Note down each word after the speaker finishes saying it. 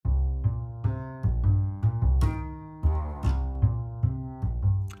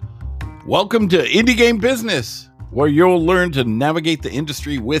Welcome to Indie Game Business, where you'll learn to navigate the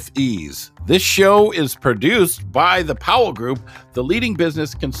industry with ease. This show is produced by the Powell Group, the leading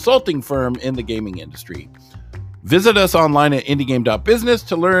business consulting firm in the gaming industry. Visit us online at indiegame.business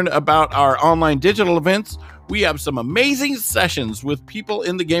to learn about our online digital events. We have some amazing sessions with people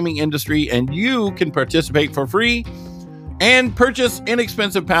in the gaming industry, and you can participate for free and purchase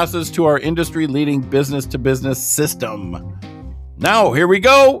inexpensive passes to our industry-leading business-to-business system. Now, here we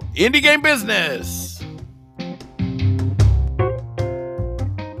go, Indie Game Business.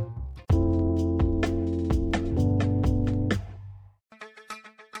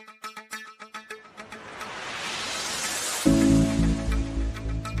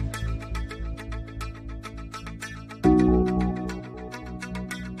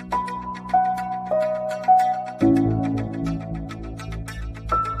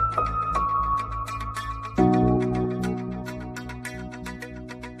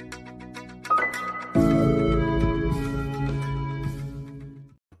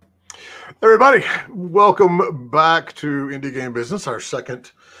 Everybody, welcome back to Indie Game Business, our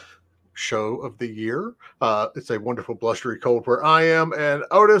second show of the year. It's a wonderful blustery cold where I am, and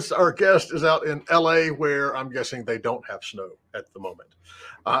Otis, our guest, is out in LA, where I'm guessing they don't have snow at the moment.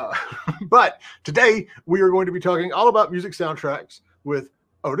 But today we are going to be talking all about music soundtracks with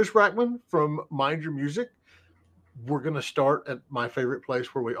Otis Rackman from Mind Your Music. We're going to start at my favorite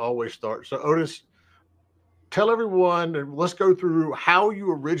place where we always start. So Otis, tell everyone, and let's go through how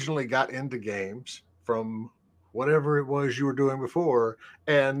you originally got into games from whatever it was you were doing before,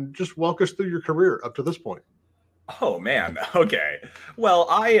 and just walk us through your career up to this point. Oh man, okay. Well,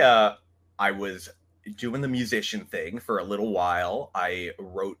 I was doing the musician thing for a little while. I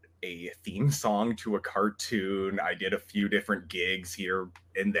wrote a theme song to a cartoon. I did a few different gigs here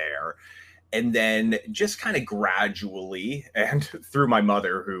and there. And then just kind of gradually, and through my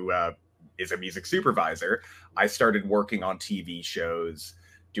mother, who is a music supervisor, I started working on TV shows,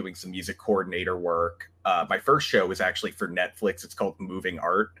 doing some music coordinator work. My first show was actually for Netflix. It's called Moving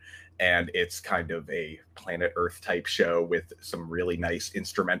Art, and it's kind of a Planet Earth type show with some really nice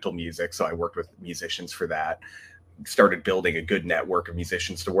instrumental music. So I worked with musicians for that, started building a good network of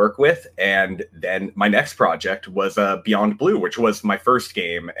musicians to work with. And then my next project was Beyond Blue, which was my first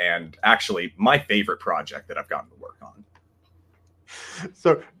game and actually my favorite project that I've gotten to work on.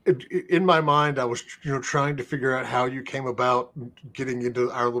 So in my mind, I was trying to figure out how you came about getting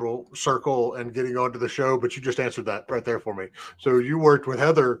into our little circle and getting onto the show, but you just answered that right there for me. So you worked with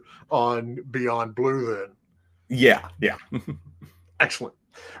Heather on Beyond Blue then? Yeah. Excellent.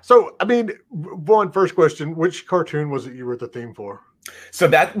 So, I mean, first question, which cartoon was it you were the theme for? So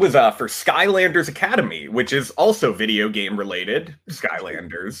that was for Skylanders Academy, which is also video game related,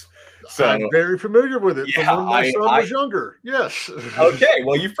 Skylanders. So I'm very familiar with it yeah, from when my son was younger. Yes. Okay,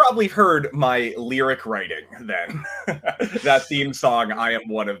 well, you've probably heard my lyric writing then. That theme song, I am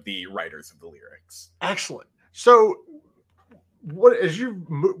one of the writers of the lyrics. Excellent. So what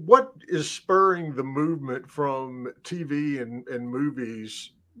is spurring the movement from TV and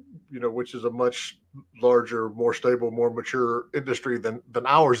movies, which is a much larger, more stable, more mature industry than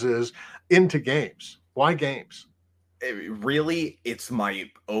ours is, into games? Why games? Really, it's my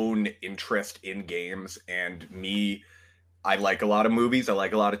own interest in games, and I like a lot of movies, I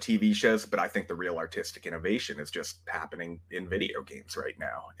like a lot of TV shows, but I think the real artistic innovation is just happening in video games right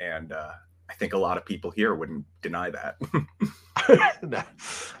now. And I think a lot of people here wouldn't deny that.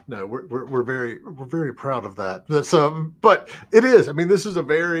 No, we're very proud of that. But it is. I mean, this is a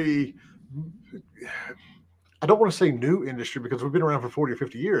very, I don't want to say new industry because we've been around for 40 or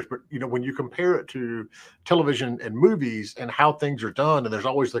 50 years, but when you compare it to television and movies and how things are done, and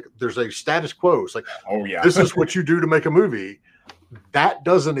there's a status quo. It's like, oh yeah, this is what you do to make a movie. That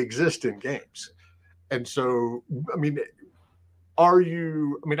doesn't exist in games. And so, I mean,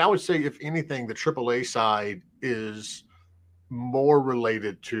 I would say if anything, the AAA side is more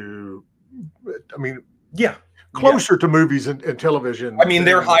related to, closer to movies and television. I mean,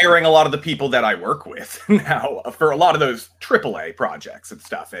 they're hiring a lot of the people that I work with now for a lot of those AAA projects and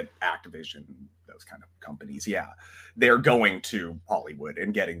stuff at Activision, those kind of companies. Yeah, they're going to Hollywood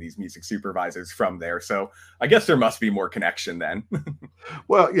and getting these music supervisors from there. So I guess there must be more connection then.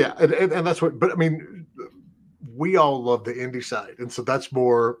 Well, yeah, and that's what, but I mean, we all love the indie side. And so that's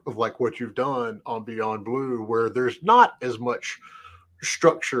more of like what you've done on Beyond Blue, where there's not as much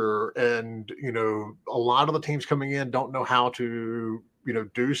structure and a lot of the teams coming in don't know how to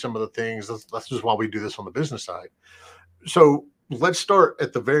do some of the things. That's just why we do this on the business side. So let's start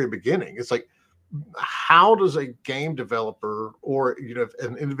at the very beginning. It's like, how does a game developer or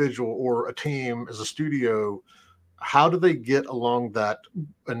an individual or a team as a studio, how do they get along that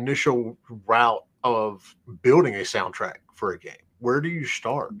initial route of building a soundtrack for a game? Where do you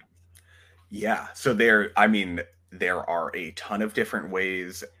start? Yeah, so there are a ton of different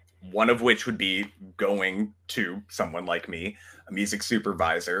ways, one of which would be going to someone like me, a music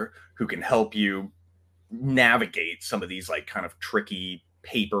supervisor who can help you navigate some of these like kind of tricky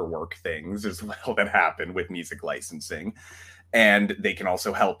paperwork things as well that happen with music licensing. And they can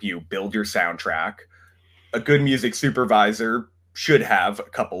also help you build your soundtrack. A good music supervisor should have a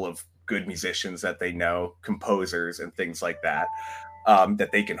couple of good musicians that they know, composers and things like that, that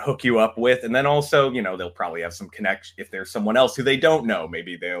they can hook you up with. And then also, they'll probably have some connection. If there's someone else who they don't know,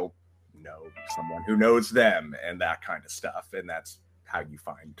 maybe they'll know someone who knows them and that kind of stuff. And that's how you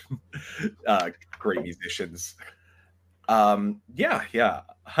find great musicians. Yeah.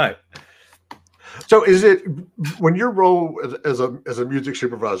 Hi. So is it, when your role as a music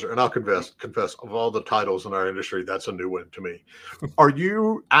supervisor, and I'll confess of all the titles in our industry, that's a new one to me. Are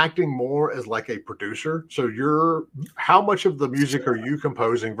you acting more as like a producer? So how much of the music are you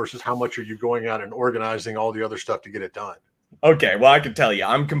composing versus how much are you going out and organizing all the other stuff to get it done? Okay, well, I can tell you,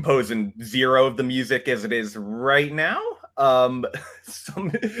 I'm composing zero of the music as it is right now.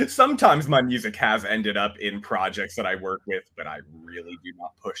 Sometimes my music has ended up in projects that I work with, but I really do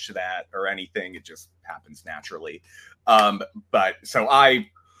not push that or anything. It just happens naturally. But so I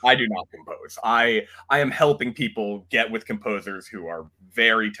do not compose. I am helping people get with composers who are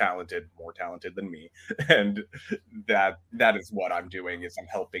very talented, more talented than me. And that is what I'm doing, is I'm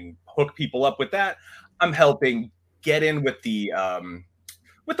helping hook people up with that. I'm helping get in with the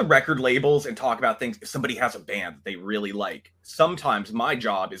record labels and talk about things. If somebody has a band that they really like, sometimes my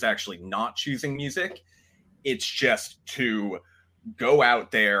job is actually not choosing music. It's just to go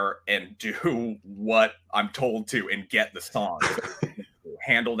out there and do what I'm told to and get the song. So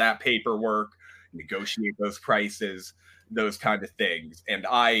handle that paperwork, negotiate those prices, those kind of things. And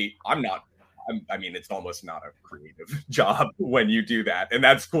it's almost not a creative job when you do that. And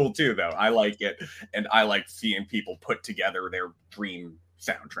that's cool too, though. I like it. And I like seeing people put together their dream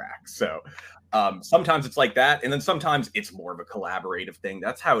soundtrack. So sometimes it's like that. And then sometimes it's more of a collaborative thing.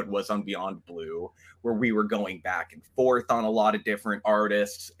 That's how it was on Beyond Blue, where we were going back and forth on a lot of different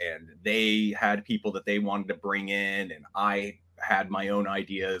artists, and they had people that they wanted to bring in, and I had my own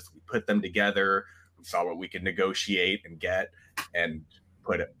ideas. We put them together. We saw what we could negotiate and get, and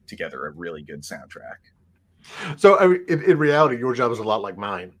put together a really good soundtrack. So in reality, your job is a lot like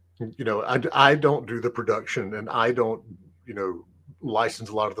mine. I don't do the production, and I don't, license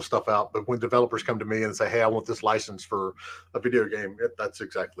a lot of the stuff out. But when developers come to me and say, hey, I want this license for a video game, that's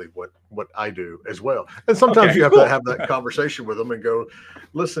exactly what I do as well. And sometimes you have to have that conversation with them and go,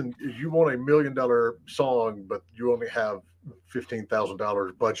 listen, you want $1 million song, but you only have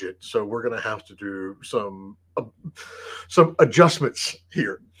 $15,000 budget. So we're going to have to do some adjustments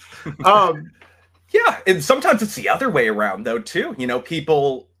here. Yeah. And sometimes it's the other way around though, too.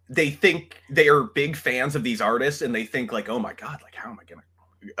 People, they think they are big fans of these artists, and they think like, oh my God, like, how am I going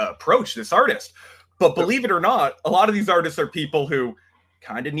to approach this artist? But believe it or not, a lot of these artists are people who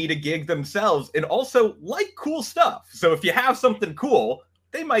kind of need a gig themselves and also like cool stuff. So if you have something cool,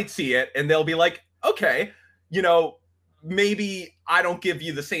 they might see it and they'll be like, okay, maybe I don't give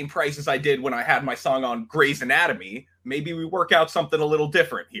you the same price as I did when I had my song on Grey's Anatomy. Maybe we work out something a little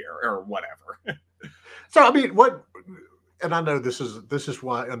different here or whatever. So, and I know this is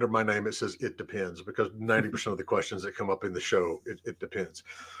why under my name it says it depends, because 90% of the questions that come up in the show, it depends.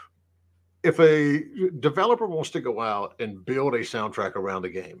 If a developer wants to go out and build a soundtrack around a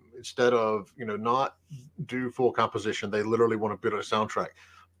game, instead of, not do full composition, they literally want to build a soundtrack.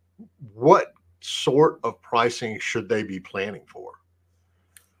 What sort of pricing should they be planning for?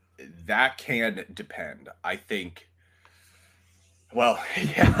 That can depend. I think. Well,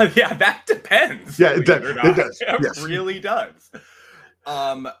 yeah, that depends. Yeah, it does. It does. It really does.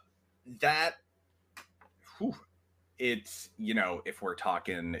 It's, if we're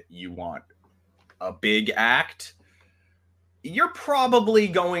talking, you want a big act, you're probably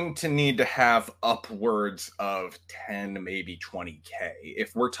going to need to have upwards of 10, maybe 20K.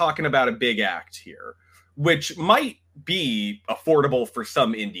 If we're talking about a big act here, which might be affordable for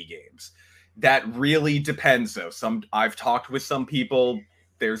some indie games. That really depends, though. I've talked with some people.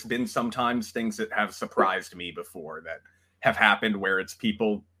 There's been sometimes things that have surprised me before that have happened where it's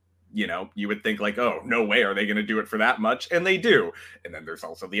people, you would think like, oh, no way are they going to do it for that much? And they do. And then there's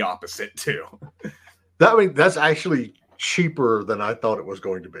also the opposite, too. That's actually cheaper than I thought it was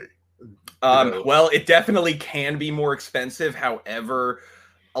going to be. Well, it definitely can be more expensive. However,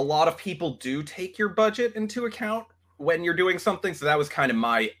 a lot of people do take your budget into account when you're doing something. So that was kind of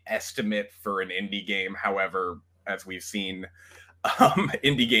my estimate for an indie game. However, as we've seen,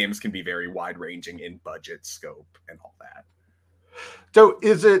 indie games can be very wide ranging in budget, scope, and all that. So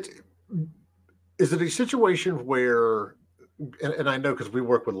is it a situation where, and I know because we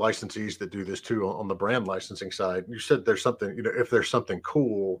work with licensees that do this too on the brand licensing side, you said there's something, if there's something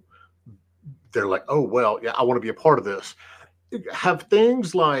cool, they're like, oh, well, yeah, I want to be a part of this. Have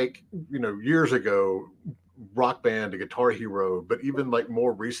things like, years ago, Rock Band, Guitar Hero, but even like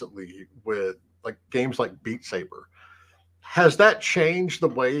more recently with like games like Beat Saber, has that changed the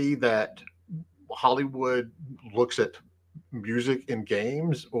way that Hollywood looks at music in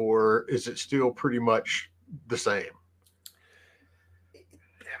games, or is it still pretty much the same?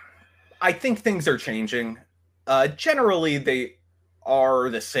 I think things are changing. Generally, they are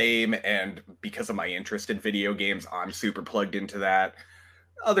the same, and because of my interest in video games, I'm super plugged into that.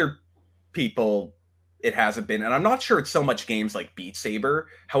 Other people, it hasn't been, and I'm not sure it's so much games like Beat Saber.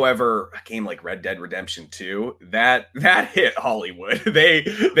 However, a game like Red Dead Redemption 2, that hit Hollywood.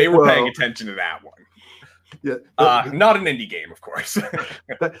 They were paying attention to that one. Yeah, not an indie game, of course.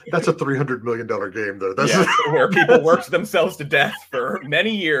 That's a $300 million game, though. That's where people worked themselves to death for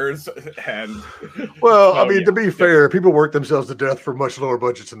many years. And to be fair, people work themselves to death for much lower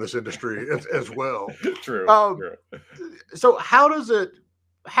budgets in this industry as well. True. So how is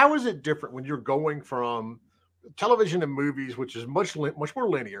it different when you're going from television and movies, which is much more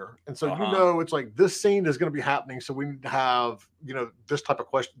linear, and so it's like this scene is going to be happening, so we need to have this type of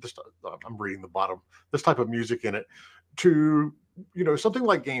question. I'm reading the bottom. This type of music in it, to something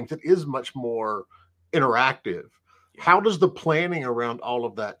like games that is much more interactive. How does the planning around all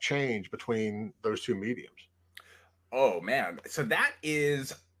of that change between those two mediums? Oh man, so that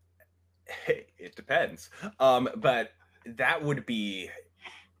is, it depends. But that would be.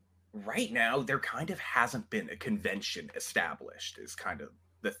 Right now, there kind of hasn't been a convention established, is kind of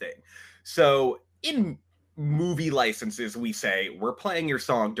the thing. So in movie licenses, we say, we're playing your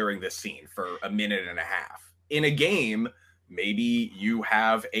song during this scene for a minute and a half. In a game, maybe you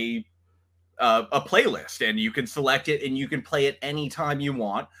have a playlist and you can select it and you can play it anytime you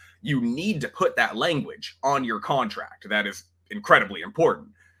want. You need to put that language on your contract. That is incredibly important.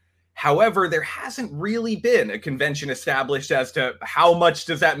 However, there hasn't really been a convention established as to how much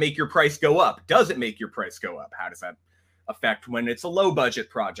does that make your price go up? Does it make your price go up? How does that affect when it's a low budget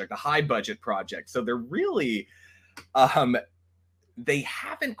project, a high budget project? So they're really, they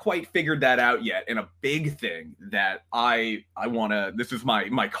haven't quite figured that out yet. And a big thing that I want to, this is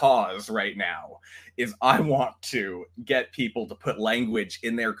my cause right now, is I want to get people to put language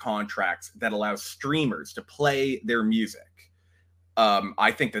in their contracts that allows streamers to play their music.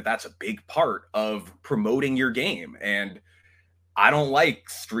 I think that that's a big part of promoting your game. And I don't like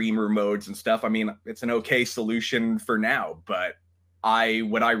streamer modes and stuff. I mean, it's an okay solution for now, but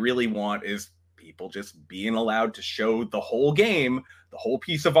what I really want is people just being allowed to show the whole game, the whole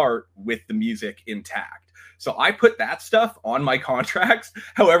piece of art with the music intact. So I put that stuff on my contracts.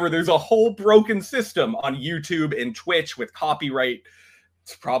 However, there's a whole broken system on YouTube and Twitch with copyright.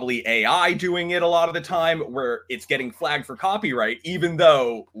 It's probably AI doing it a lot of the time, where it's getting flagged for copyright, even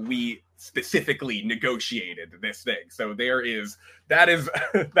though we specifically negotiated this thing. So that is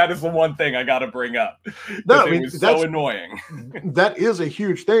the one thing I got to bring up. No, it was so annoying. That is a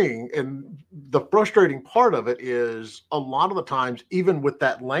huge thing. And the frustrating part of it is a lot of the times, even with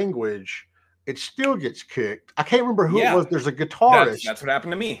that language, it still gets kicked. I can't remember who it was. There's a guitarist. That's what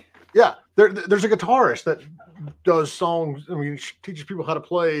happened to me. Yeah, there's a guitarist that does songs. I mean, teaches people how to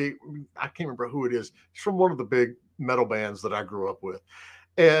play. I can't remember who it is. It's from one of the big metal bands that I grew up with.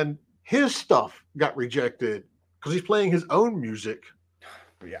 And his stuff got rejected because he's playing his own music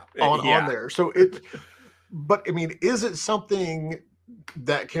on there. So but I mean, is it something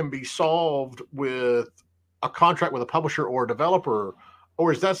that can be solved with a contract with a publisher or a developer?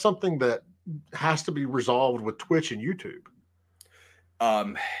 Or is that something that has to be resolved with Twitch and YouTube?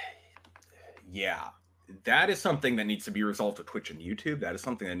 Yeah, that is something that needs to be resolved with Twitch and YouTube. That is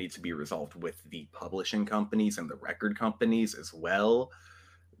something that needs to be resolved with the publishing companies and the record companies as well.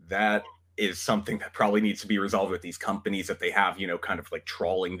 That is something that probably needs to be resolved with these companies that they have, kind of like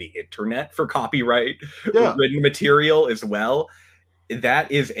trawling the internet for copyright written material as well. That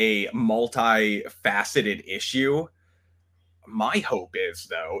is a multifaceted issue. My hope is,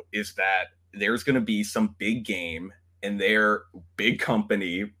 though, is that there's going to be some big game and their big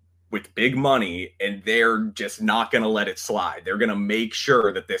company with big money, and they're just not going to let it slide. They're going to make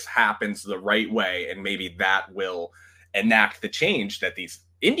sure that this happens the right way, and maybe that will enact the change that these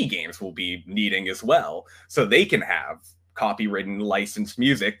indie games will be needing as well, so they can have copywritten licensed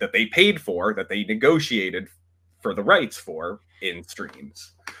music that they paid for, that they negotiated for the rights for in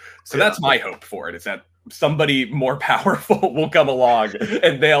streams. So that's my hope for it, is that somebody more powerful will come along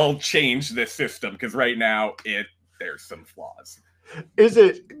and they'll change this system, because right now there's some flaws.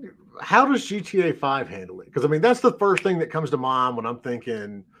 How does GTA 5 handle it? Because I mean, that's the first thing that comes to mind when I'm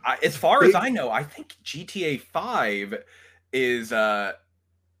thinking. As far as I know, I think GTA 5 is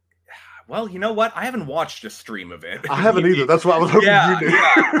well, you know what? I haven't watched a stream of it. I haven't either. That's why I was hoping you did.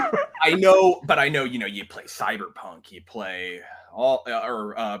 Yeah. I know, you play Cyberpunk, you play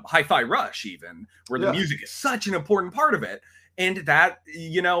Hi-Fi Rush, even, where the music is such an important part of it. And that,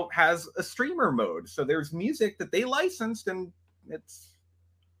 has a streamer mode. So there's music that they licensed and it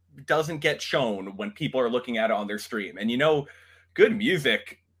doesn't get shown when people are looking at it on their stream. And good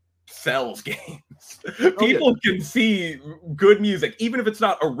music sells games. People can see good music, even if it's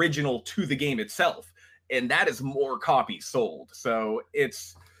not original to the game itself. And that is more copies sold. So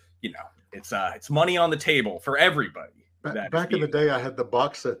it's money on the table for everybody. Back in the day, I had the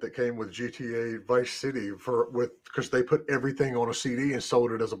box set that came with GTA Vice City because they put everything on a CD and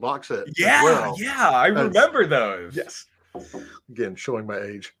sold it as a box set. Yeah, I remember those. Yes. Again, showing my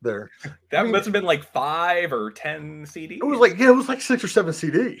age there. That must have been like 5 or 10 CDs. It was like 6 or 7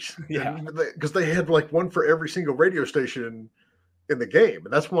 CDs. Yeah, because they had like one for every single radio station in the game,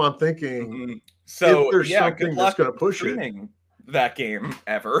 and that's why I'm thinking. So if there's something that's going to push it. That game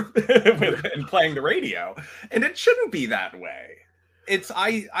ever and playing the radio, and it shouldn't be that way.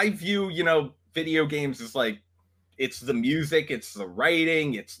 I view video games as like, it's the music, it's the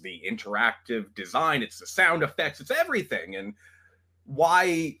writing, it's the interactive design, it's the sound effects, it's everything. And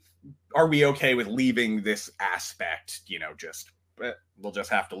why are we okay with leaving this aspect? We'll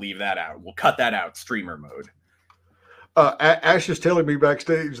just have to leave that out. We'll cut that out. Streamer mode. Ash is telling me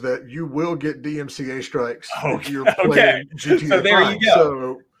backstage that you will get DMCA strikes if you're playing GTA. So there 5. you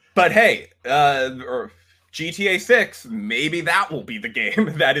go. But hey, GTA 6, maybe that will be the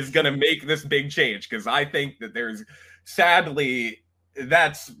game that is going to make this big change, because I think that sadly,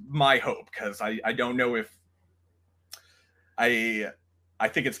 that's my hope, because I don't know if I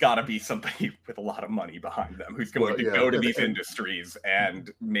think it's got to be somebody with a lotot of money behind them who's going to go to these industries and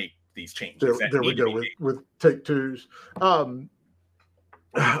make these changes. There we go with Take-Two's. Oh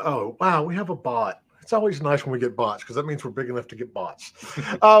wow, we have a bot. It's always nice when we get bots, because that means we're big enough to get bots.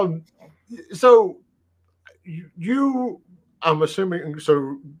 So I'm assuming.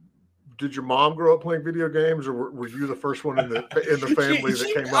 So did your mom grow up playing video games, or were you the first one in the family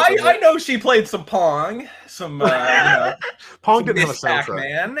that came up? I know she played some Pong, Pong didn't have a soundtrack,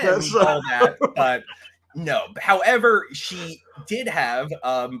 Pac-Man and all that, but no. However, she did have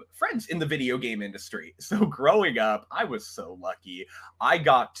friends in the video game industry. So growing up, I was so lucky. I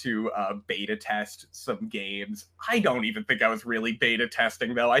got to beta test some games. I don't even think I was really beta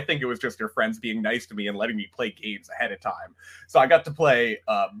testing, though. I think it was just her friends being nice to me and letting me play games ahead of time. So I got to play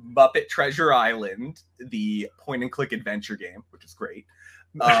Muppet Treasure Island, the point-and-click adventure game, which is great.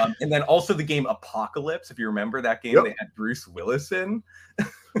 And then also the game Apocalypse, if you remember that game. Yep. They had Bruce Willis in.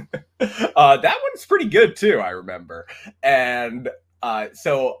 That one's pretty good too, I remember. And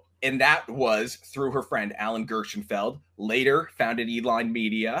and that was through her friend Alan Gershenfeld, later founded Eline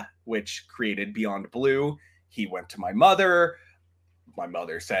Media, which created Beyond Blue. He went to my mother. My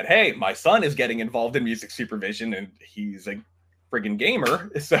mother said, hey, my son is getting involved in music supervision and he's a friggin' gamer,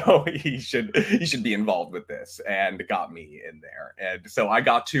 so he should be involved with this, and got me in there. And so I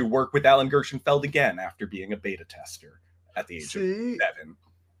got to work with Alan Gershenfeld again after being a beta tester at the age of 7.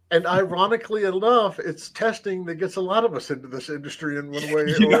 And ironically enough, it's testing that gets a lot of us into this industry in one way.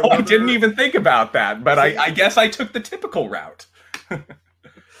 I didn't even think about that, but I guess I took the typical route.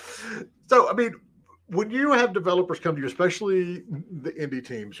 So, I mean, when you have developers come to you, especially the indie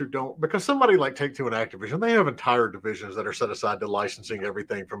teams who don't, because somebody like Take-Two and Activision, they have entire divisions that are set aside to licensing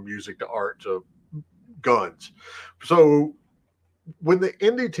everything from music to art to guns. So when the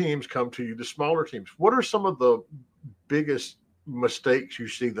indie teams come to you, the smaller teams, what are some of the biggest mistakes you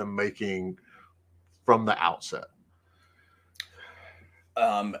see them making from the outset?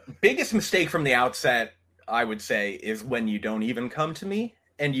 Biggest mistake from the outset, I would say, is when you don't even come to me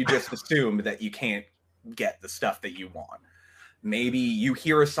and you just assume that you can't get the stuff that you want. Maybe you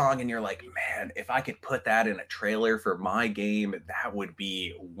hear a song and you're like, man, if I could put that in a trailer for my game, that would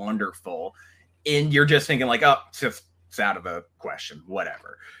be wonderful. And you're just thinking like, oh, it's out of the question,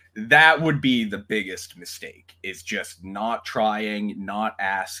 whatever. That would be the biggest mistake, is just not trying, not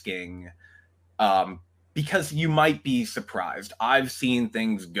asking, because you might be surprised. I've seen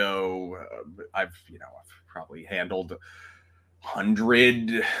things go, I've probably handled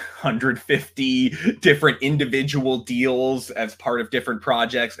 150 different individual deals as part of different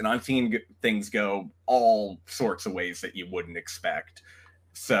projects, and I've seen things go all sorts of ways that you wouldn't expect.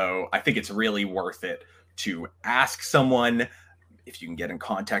 So I think it's really worth it to ask someone, if you can get in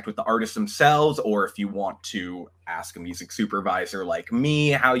contact with the artists themselves, or if you want to ask a music supervisor like me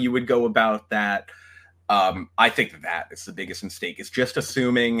how you would go about that. I think that is the biggest mistake, is just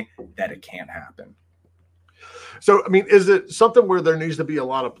assuming that it can't happen. So, I mean, is it something where there needs to be a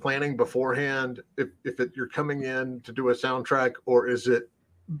lot of planning beforehand if you're coming in to do a soundtrack, or is it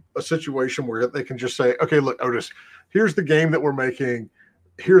a situation where they can just say, okay, look, Otis, here's the game that we're making.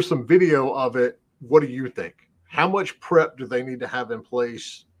 Here's some video of it. What do you think? How much prep do they need to have in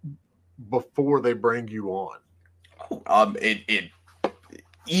place before they bring you on?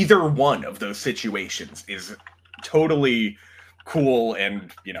 Either one of those situations is totally cool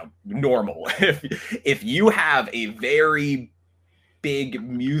and, you know, normal. If you have a very big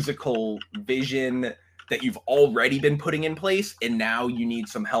musical vision that you've already been putting in place, and now you need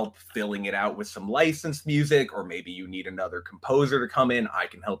some help filling it out with some licensed music, or maybe you need another composer to come in, I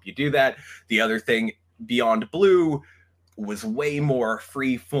can help you do that. The other thing, Beyond Blue was way more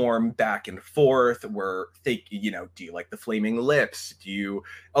free form, back and forth, where they, you know, do you like the flaming lips? Do you,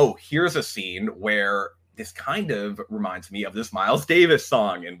 oh, here's a scene where this kind of reminds me of this Miles Davis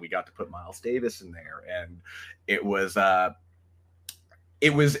song, and we got to put Miles Davis in there. And it was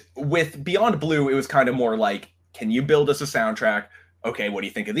with Beyond Blue, it was kind of more like, can you build us a soundtrack? Okay, what do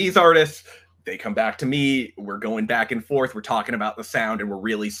you think of these artists? They come back to me, we're going back and forth, we're talking about the sound, and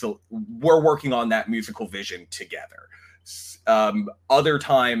we're working on that musical vision together. Other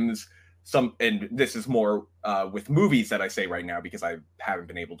times, and this is more with movies that I say right now, because I haven't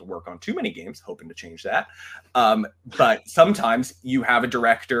been able to work on too many games, hoping to change that. But sometimes you have a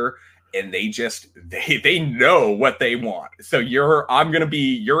director and they know what they want. So I'm going to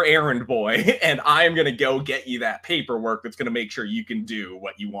be your errand boy, and I'm going to go get you that paperwork that's going to make sure you can do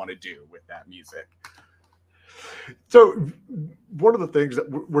what you want to do with that music. So one of the things that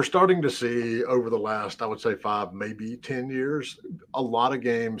we're starting to see over the last, I would say 5, maybe 10 years, a lot of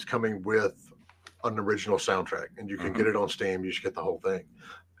games coming with an original soundtrack, and you can get it on Steam. You should get the whole thing.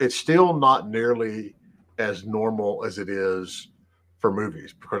 It's still not nearly as normal as it is for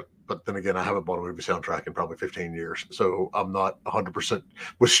movies. But then again, I haven't bought a movie soundtrack in probably 15 years. So I'm not 100%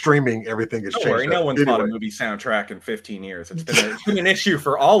 with streaming. Everything has changed. Don't worry, no one's bought a movie soundtrack in 15 years. It's been an issue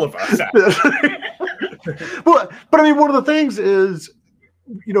for all of us. but I mean, one of the things is,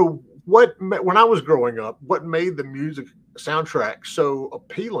 you know, when I was growing up, what made the music soundtrack so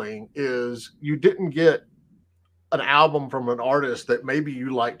appealing is you didn't get an album from an artist that maybe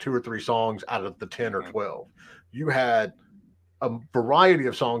you like 2 or 3 songs out of the 10 or 12. You had a variety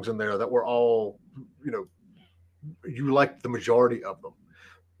of songs in there that were all, you know, you liked the majority of them.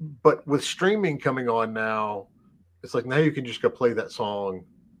 But with streaming coming on now, it's like now you can just go play that song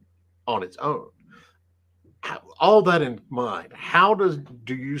on its own. All that in mind, how do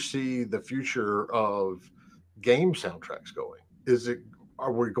you see the future of game soundtracks going?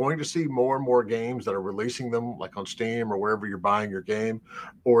 Are we going to see more and more games that are releasing them like on Steam or wherever you're buying your game?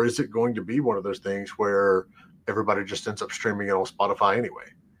 Or is it going to be one of those things where everybody just ends up streaming it on Spotify anyway?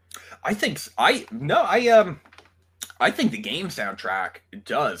 I think the game soundtrack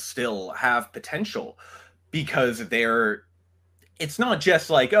does still have potential, because it's not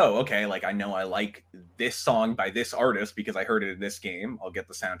just like, oh, okay, like I know I like this song by this artist because I heard it in this game, I'll get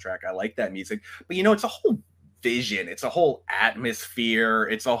the soundtrack, I like that music. But you know, it's a whole vision, it's a whole atmosphere,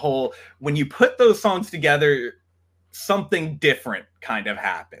 it's a whole, when you put those songs together, something different kind of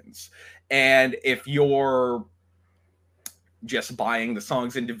happens. And if you're just buying the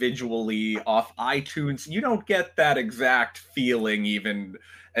songs individually off iTunes, you don't get that exact feeling even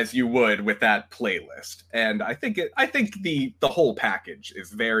as you would with that playlist. And I think the whole package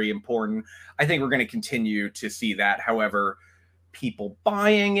is very important. I think we're going to continue to see that. However, people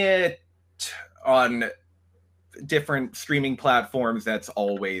buying it on different streaming platforms, that's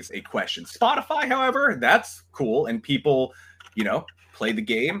always a question. Spotify, however, that's cool. And people, you know, play the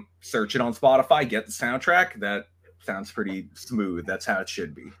game, search it on Spotify, get the soundtrack. That sounds pretty smooth. That's how it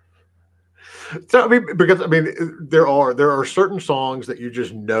should be. So, I mean, because I mean, there are certain songs that you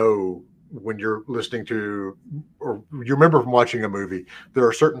just know when you're listening to, or you remember from watching a movie. There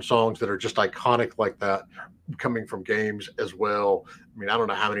are certain songs that are just iconic like that, coming from games as well. I mean, I don't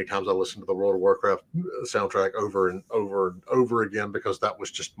know how many times I listened to the World of Warcraft soundtrack over and over and over again, because that was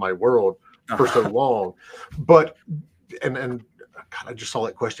just my world for so long. But and God, I just saw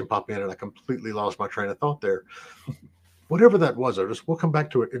that question pop in, and I completely lost my train of thought there. Whatever that was, we'll come back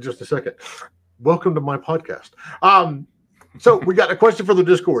to it in just a second. Welcome to my podcast. So we got a question for the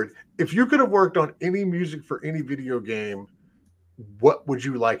Discord. If you could have worked on any music for any video game, what would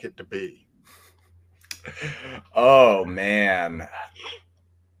you like it to be? Oh man,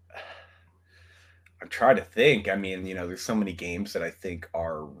 I'm trying to think. I mean, there's so many games that I think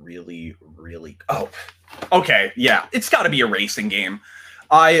are really, really. Oh, okay. Yeah, it's got to be a racing game.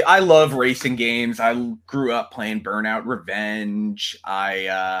 I love racing games. I grew up playing Burnout Revenge.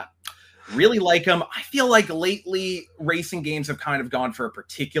 I really like them. I feel like lately racing games have kind of gone for a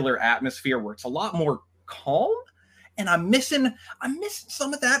particular atmosphere where it's a lot more calm. And I'm missing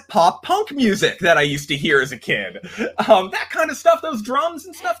some of that pop punk music that I used to hear as a kid. That kind of stuff, those drums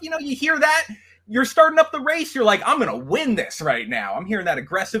and stuff, you hear that, you're starting up the race, you're like, I'm going to win this right now. I'm hearing that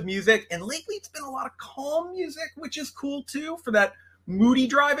aggressive music. And lately it's been a lot of calm music, which is cool too for that moody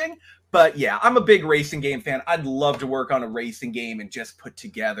driving. But yeah, I'm a big racing game fan. I'd love to work on a racing game and just put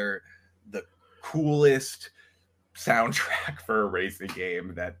together the coolest soundtrack for a racing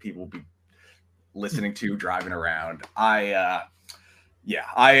game that people will be listening to driving around. I'm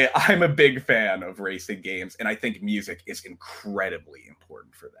a big fan of racing games, and I think music is incredibly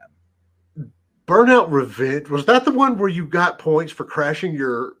important for them. Burnout Revenge, was that the one where you got points for crashing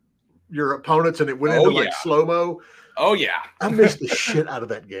your opponents and it went into like slow-mo? Oh yeah. I missed the shit out of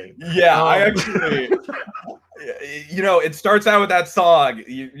that game. Yeah, I actually it starts out with that song.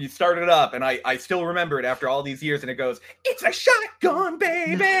 You start it up, and I still remember it after all these years, and it goes, "It's a shotgun,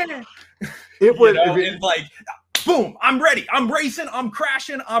 baby." It was and like, boom, I'm ready. I'm racing, I'm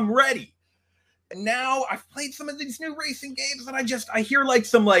crashing, I'm ready. And now I've played some of these new racing games, and I hear like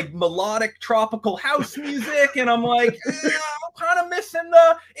some like melodic tropical house music, and I'm like, I'm kind of missing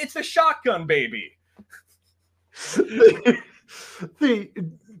the "It's a shotgun, baby."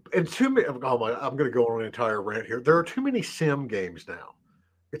 And too many. Oh my! I'm going to go on an entire rant here. There are too many sim games now.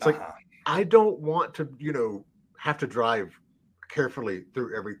 It's like I don't want to, have to drive carefully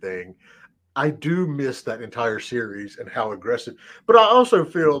through everything. I do miss that entire series and how aggressive. But I also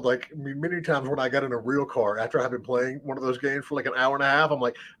feel like, many times when I got in a real car after I've been playing one of those games for like an hour and a half, I'm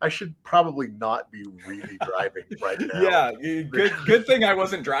like, I should probably not be really driving right now. Yeah, good thing I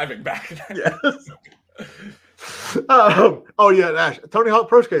wasn't driving back then. Yes. Nash, Tony Hawk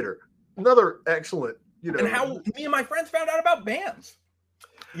Pro Skater, another excellent. And how me and my friends found out about bands.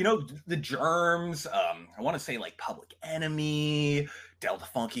 The Germs. I want to say like Public Enemy, Delta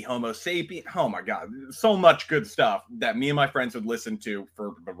Funky Homo Sapien. Oh my God, so much good stuff that me and my friends would listen to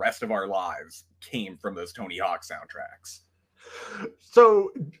for the rest of our lives came from those Tony Hawk soundtracks.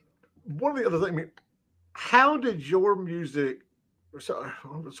 So, one of the other things, how did your music? So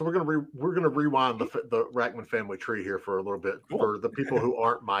we're gonna rewind the Rackman family tree here for a little bit for the people who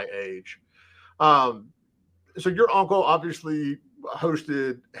aren't my age. So your uncle obviously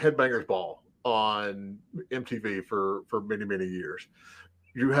hosted Headbangers Ball on MTV for many years.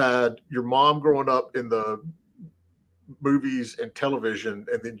 You had your mom growing up in the movies and television,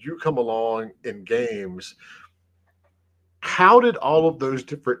 and then you come along in games. How did all of those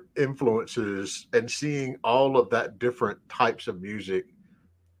different influences and seeing all of that different types of music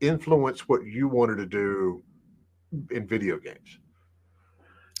influence what you wanted to do in video games?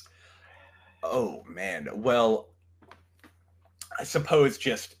 Oh man. Well, I suppose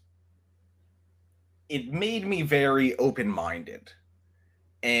just it made me very open-minded.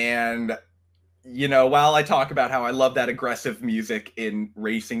 And while I talk about how I love that aggressive music in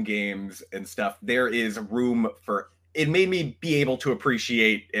racing games and stuff, there is room for it made me be able to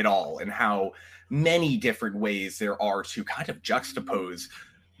appreciate it all and how many different ways there are to kind of juxtapose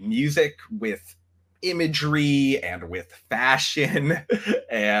music with imagery and with fashion.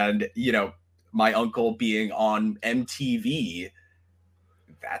 And, my uncle being on MTV,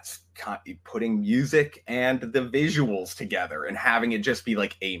 that's kind of putting music and the visuals together and having it just be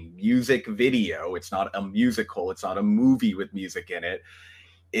like a music video. It's not a musical. It's not a movie with music in it.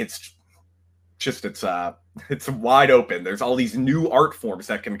 It's wide open. There's all these new art forms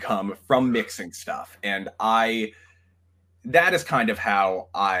that can come from mixing stuff. And that is kind of how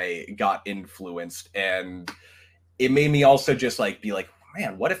I got influenced. And it made me also just like be like,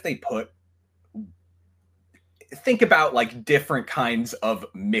 man, what if they think about like different kinds of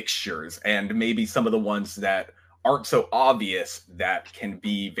mixtures and maybe some of the ones that aren't so obvious that can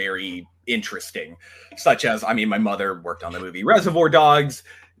be very interesting, such as, my mother worked on the movie Reservoir Dogs.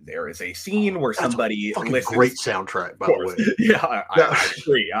 There is a scene where somebody listens. Great soundtrack, by the way. Yeah, I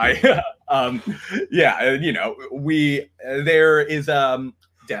agree. There is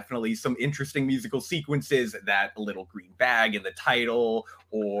definitely some interesting musical sequences. That little green bag in the title,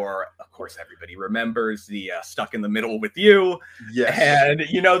 or of course, everybody remembers the "Stuck in the Middle with You." Yes, and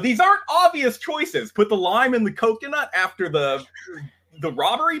these aren't obvious choices. Put the lime in the coconut after the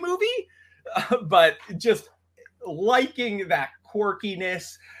robbery movie, but just liking that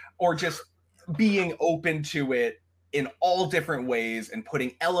quirkiness or just being open to it in all different ways and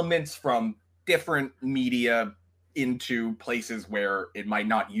putting elements from different media into places where it might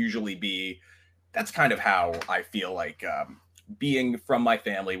not usually be. That's kind of how I feel like being from my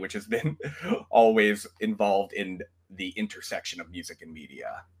family, which has been always involved in the intersection of music and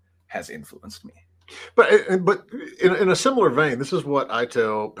media, has influenced me. But in a similar vein, this is what I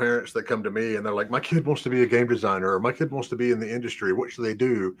tell parents that come to me and they're like, my kid wants to be a game designer, or my kid wants to be in the industry. What should they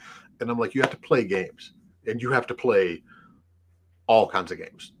do? And I'm like, you have to play games, and you have to play all kinds of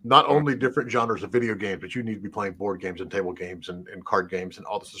games, not only different genres of video games, but you need to be playing board games and table games and card games and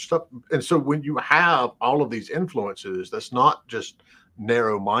all this stuff. And so when you have all of these influences, that's not just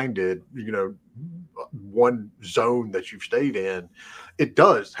narrow-minded, one zone that you've stayed in, it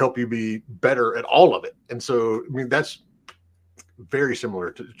does help you be better at all of it. And so, I mean, that's very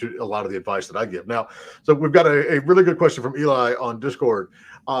similar to a lot of the advice that I give. Now, so we've got a really good question from Eli on Discord.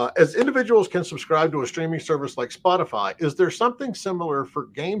 As individuals can subscribe to a streaming service like Spotify, is there something similar for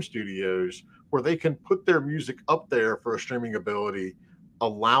game studios where they can put their music up there for a streaming ability,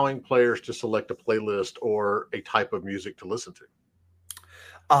 allowing players to select a playlist or a type of music to listen to?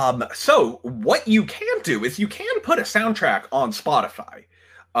 So what you can do is you can put a soundtrack on Spotify.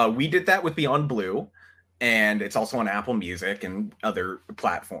 We did that with Beyond Blue, and it's also on Apple Music and other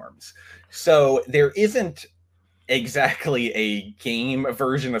platforms. So there isn't exactly a game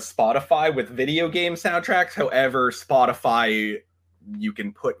version of Spotify with video game soundtracks. However, Spotify, you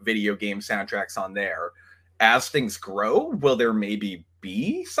can put video game soundtracks on there. As things grow, will there maybe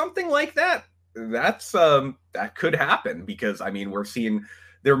be something like that? That's that could happen, because I mean, we're seeing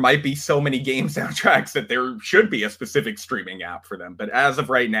there might be so many game soundtracks that there should be a specific streaming app for them. But as of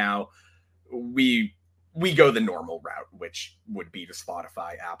right now, we go the normal route, which would be to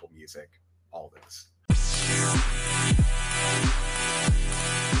Spotify, Apple Music, all this.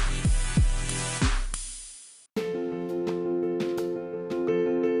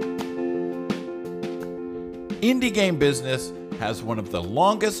 Indie Game Business has one of the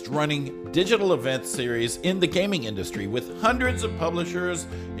longest running digital event series in the gaming industry, with hundreds of publishers,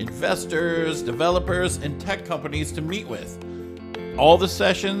 investors, developers, and tech companies to meet with. All the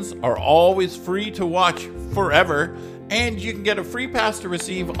sessions are always free to watch forever, and you can get a free pass to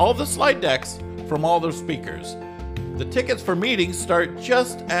receive all the slide decks from all the speakers. The tickets for meetings start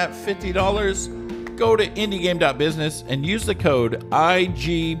just at $50. Go to indiegame.business and use the code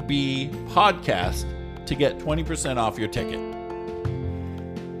IGBpodcast to get 20% off your ticket.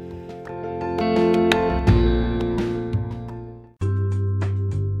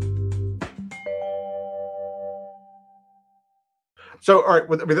 So, all right,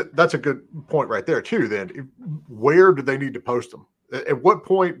 I mean, that's a good point right there too. Then, where do they need to post them? At what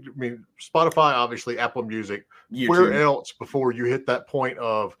point? I mean, Spotify, obviously, Apple Music. YouTube. Where else before you hit that point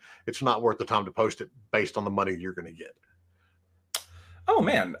of it's not worth the time to post it based on the money you're going to get? Oh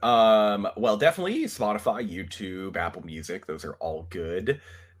man, well, definitely Spotify, YouTube, Apple Music. Those are all good.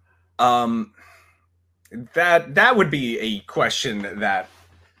 That would be a question that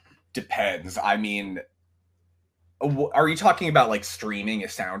depends. I mean, are you talking about like streaming a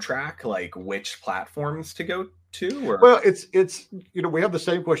soundtrack, like which platforms to go to? Or? Well, it's we have the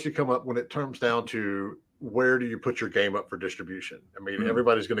same question come up when it comes down to where do you put your game up for distribution? I mean,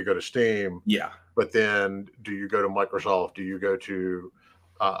 everybody's going to go to Steam. Yeah. But then do you go to Microsoft? Do you go to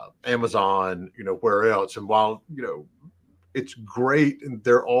Amazon? Where else? And while, it's great, and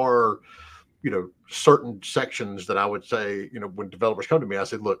there are, certain sections that I would say, when developers come to me, I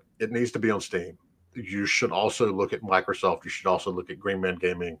said, look, it needs to be on Steam. You should also look at Microsoft. You should also look at Green Man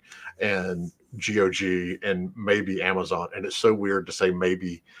Gaming and GOG and maybe Amazon. And it's so weird to say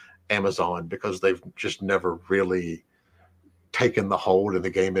maybe Amazon because they've just never really taken the hold in the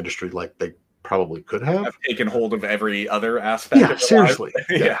game industry like they probably could have taken hold of every other aspect. Yeah, seriously.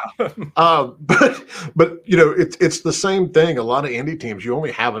 Yeah. But it's the same thing. A lot of indie teams, you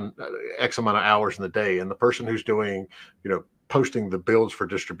only have an X amount of hours in the day, and the person who's doing, posting the builds for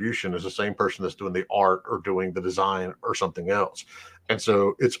distribution is the same person that's doing the art or doing the design or something else. And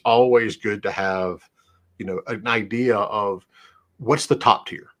so it's always good to have, an idea of what's the top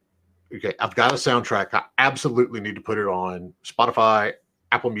tier. Okay, I've got a soundtrack. I absolutely need to put it on Spotify,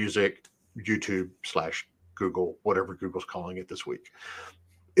 Apple Music, YouTube / Google, whatever Google's calling it this week.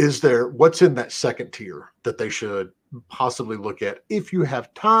 What's in that second tier that they should possibly look at? If you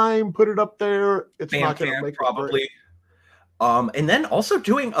have time, put it up there. It's not going to make probably. And then also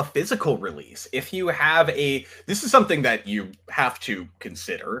doing a physical release. If you have this is something that you have to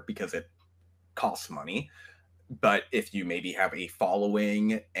consider because it costs money. But if you maybe have a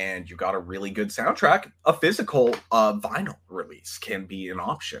following and you got a really good soundtrack, a physical vinyl release can be an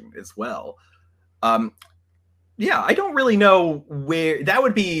option as well. Yeah, I don't really know where that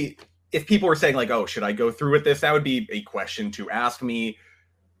would be if people were saying like, oh, should I go through with this? That would be a question to ask me.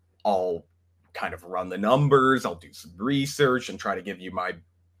 I'll kind of run the numbers. I'll do some research and try to give you my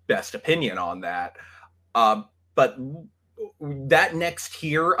best opinion on that. But that next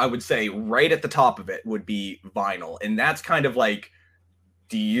tier, I would say right at the top of it would be vinyl. And that's kind of like,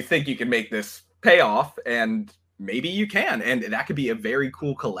 do you think you can make this pay off? And maybe you can. And that could be a very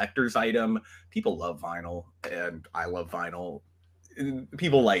cool collector's item. People love vinyl, and I love vinyl.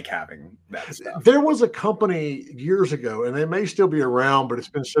 People like having that stuff. There was a company years ago, and they may still be around, but it's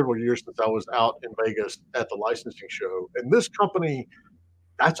been several years since I was out in Vegas at the licensing show. And this company,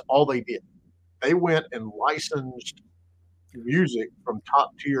 that's all they did. They went and licensed music from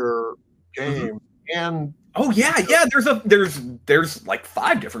top tier games. And oh yeah, there's like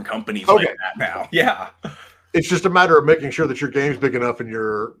 5 different companies like that now. Yeah. It's just a matter of making sure that your game's big enough and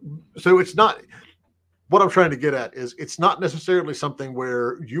so it's not. What I'm trying to get at is it's not necessarily something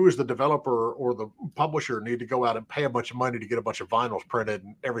where you as the developer or the publisher need to go out and pay a bunch of money to get a bunch of vinyls printed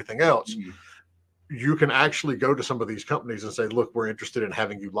and everything else. Mm-hmm. You can actually go to some of these companies and say, look, we're interested in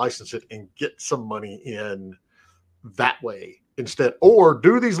having you license it and get some money in that way instead. Or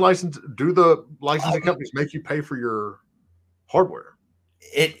do the licensing companies make you pay for your hardware?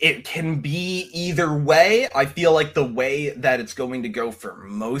 It can be either way. I feel like the way that it's going to go for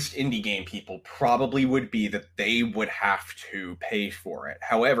most indie game people probably would be that they would have to pay for it.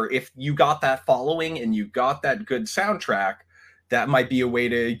 However, if you got that following and you got that good soundtrack, that might be a way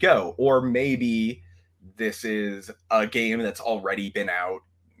to go. Or maybe this is a game that's already been out.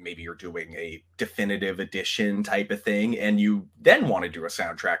 Maybe you're doing a definitive edition type of thing, and you then want to do a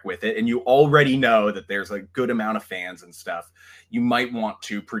soundtrack with it, and you already know that there's a good amount of fans and stuff. You might want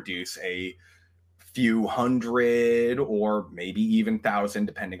to produce a few hundred or maybe even 1,000,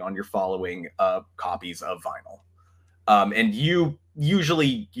 depending on your following, copies of vinyl. And you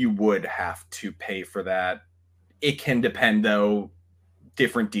would have to pay for that. It can depend, though.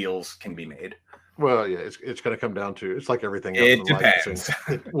 Different deals can be made. Well, yeah, it's going to come down to, it's like everything else. It depends.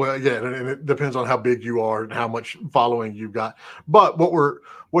 Well, yeah, and it depends on how big you are and how much following you've got. But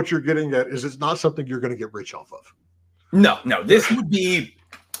what you're getting at is it's not something you're going to get rich off of. No, this would be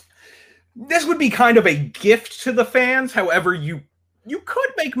kind of a gift to the fans. However, you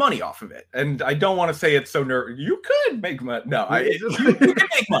could make money off of it, and I don't want to say it's so you could make money. No, you could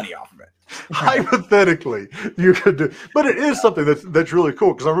make money off of it. Hypothetically, you could do, but it is something that's really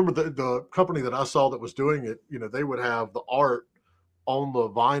cool, because I remember the company that I saw that was doing it. They would have the art on the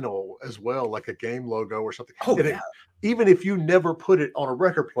vinyl as well, like a game logo or something. Oh, yeah. Even if you never put it on a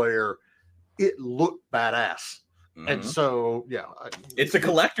record player, it looked badass. Mm-hmm. And so, yeah, it's a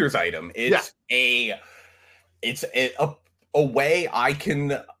collector's item. It's a way I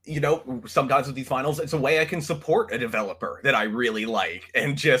can, sometimes with these finals, it's a way I can support a developer that I really like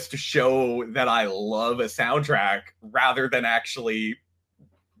and just show that I love a soundtrack rather than actually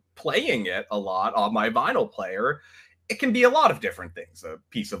playing it a lot on my vinyl player. It can be a lot of different things, a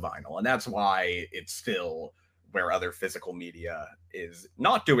piece of vinyl. And that's why it's still, where other physical media is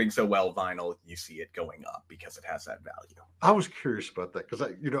not doing so well, vinyl, you see it going up because it has that value. I was curious about that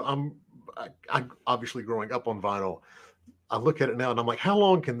because I'm obviously growing up on vinyl. I look at it now and I'm like, how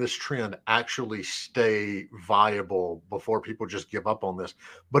long can this trend actually stay viable before people just give up on this?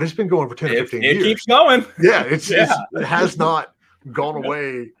 But it's been going for 10 or 15 years. It keeps going. Yeah, it has not gone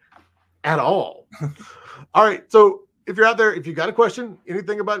away at all. All right. So if you're out there, if you got a question,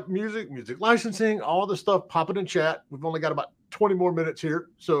 anything about music licensing, all the stuff, pop it in chat. We've only got about 20 more minutes here.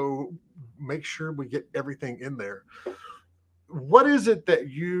 So make sure we get everything in there. What is it that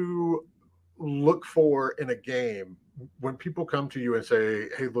you look for in a game when people come to you and say,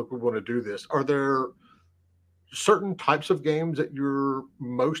 hey, look, we want to do this? Are there certain types of games that you're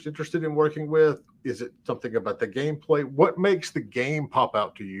most interested in working with? Is it something about the gameplay? What makes the game pop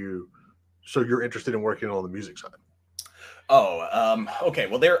out to you so you're interested in working on the music side? Okay.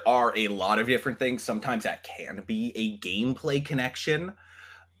 Well, there are a lot of different things. Sometimes that can be a gameplay connection.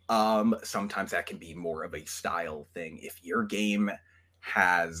 Sometimes that can be more of a style thing. If your game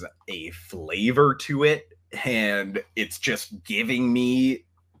has a flavor to it and it's just giving me,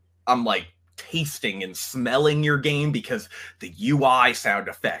 I'm like tasting and smelling your game because the UI sound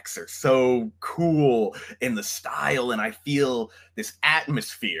effects are so cool in the style and I feel this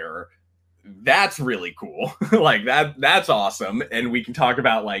atmosphere, that's really cool. Like that's awesome. And we can talk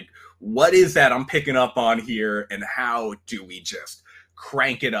about like, what is that I'm picking up on here and how do we just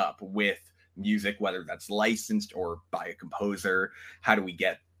crank it up with music, whether that's licensed or by a composer? How do we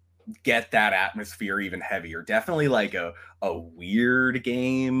get that atmosphere even heavier? Definitely like a weird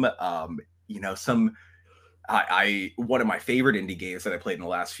game, some I one of my favorite indie games that I played in the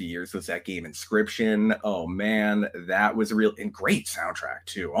last few years was that game Inscription. Oh man, that was a real and great soundtrack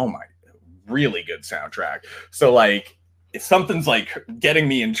too. Oh my, really good soundtrack. So like if something's like getting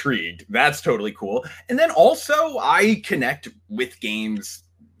me intrigued, that's totally cool. And then also I connect with games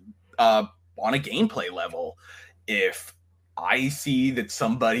on a gameplay level. If I see that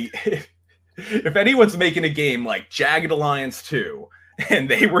somebody if anyone's making a game like Jagged Alliance 2 and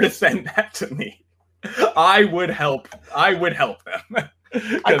they were to send that to me, I would help them.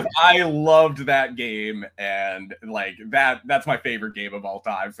 Because I loved that game, and like that's my favorite game of all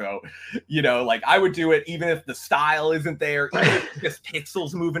time. So, like I would do it even if the style isn't there, even if it's just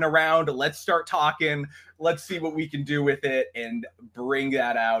pixels moving around. Let's start talking. Let's see what we can do with it and bring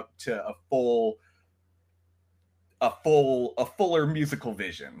that out to a fuller musical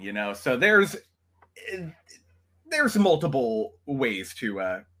vision, So there's multiple ways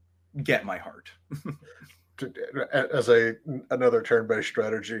to get my heart. As another turn-based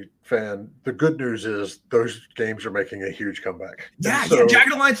strategy fan, the good news is those games are making a huge comeback. Yeah,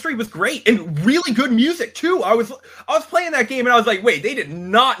 Jagged Alliance 3 was great and really good music too. I was playing that game and I was like, wait, they did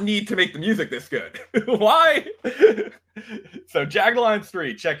not need to make the music this good. Why? So Jagged Alliance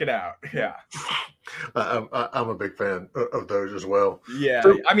 3, check it out. Yeah. I'm a big fan of those as well. Yeah,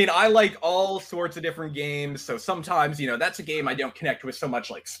 so, I mean, I like all sorts of different games. So sometimes, that's a game I don't connect with so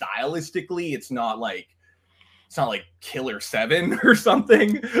much like stylistically. It's not like Killer 7 or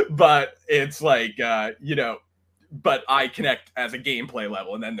something, but it's like, but I connect as a gameplay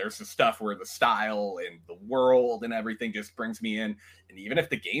level. And then there's the stuff where the style and the world and everything just brings me in. And even if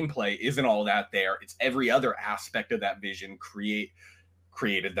the gameplay isn't all that there, it's every other aspect of that vision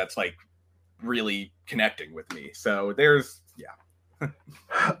created that's like really connecting with me. So there's, yeah.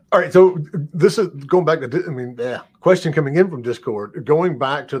 All right. So this is going back to, question coming in from Discord, going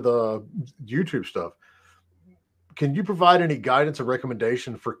back to the YouTube stuff. Can you provide any guidance or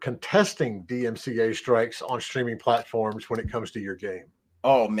recommendation for contesting DMCA strikes on streaming platforms when it comes to your game?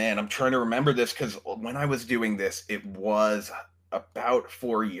 Oh man, I'm trying to remember this because when I was doing this, it was about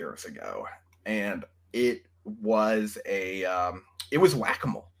 4 years ago, and it was it was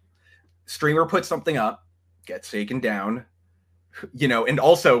whack-a-mole. Streamer puts something up, gets taken down, and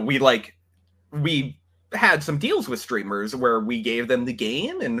also we had some deals with streamers where we gave them the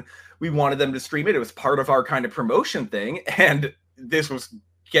game and we wanted them to stream it. It was part of our kind of promotion thing. And this was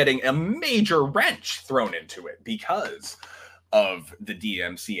getting a major wrench thrown into it because of the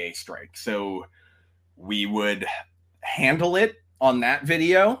DMCA strike. So we would handle it on that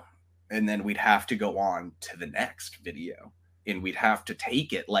video, and then we'd have to go on to the next video and we'd have to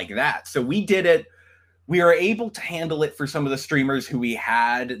take it like that. So we did it. We were able to handle it for some of the streamers who we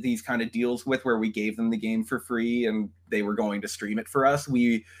had these kind of deals with where we gave them the game for free and they were going to stream it for us.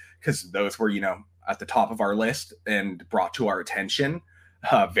 Because those were, at the top of our list and brought to our attention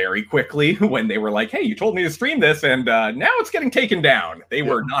very quickly when they were like, hey, you told me to stream this and now it's getting taken down. They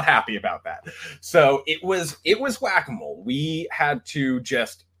were not happy about that. So it was whack-a-mole. We had to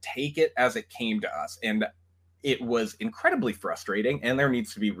just take it as it came to us. And it was incredibly frustrating. And there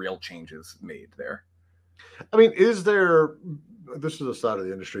needs to be real changes made there. I mean, this is a side of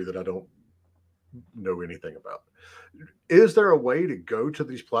the industry that I don't know anything about. Is there a way to go to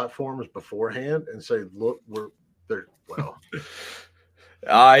these platforms beforehand and say, look, we're there? Well,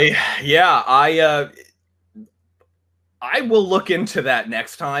 I will look into that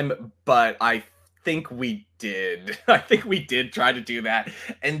next time, but I think we did. I think we did try to do that.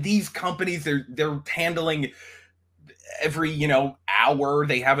 And these companies, they're handling every, hour.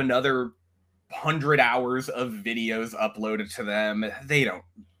 They have another 100 hours of videos uploaded to them.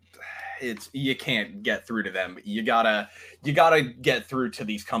 You can't get through to them. You gotta get through to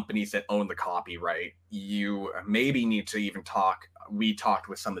these companies that own the copyright. You maybe need to even we talked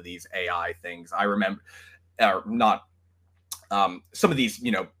with some of these AI things. I remember, not some of these,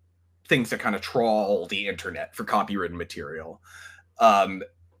 things that kind of trawl the internet for copyrighted material. And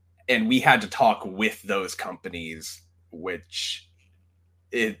we had to talk with those companies, which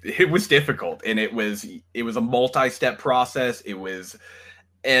it was difficult, and it was a multi-step process.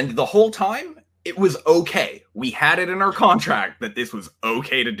 And the whole time it was okay. We had it in our contract that this was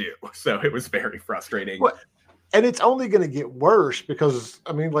okay to do. So it was very frustrating. Well, and it's only going to get worse because,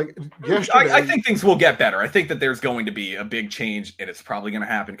 yesterday... I think things will get better. I think that there's going to be a big change, and it's probably going to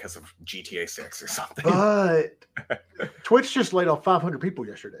happen because of GTA 6 or something. But Twitch just laid off 500 people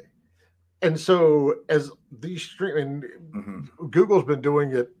yesterday. And so as these streaming, Google's been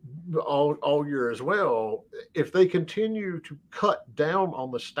doing it all year as well. If they continue to cut down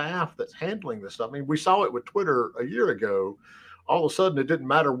on the staff that's handling this stuff, we saw it with Twitter a year ago all of a sudden it didn't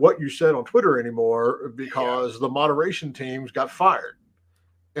matter what you said on Twitter anymore because the moderation teams got fired.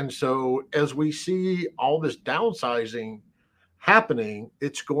 And so as we see all this downsizing happening,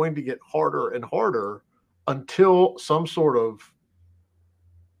 it's going to get harder and harder until some sort of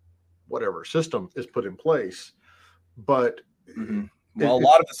whatever system is put in place. But well, a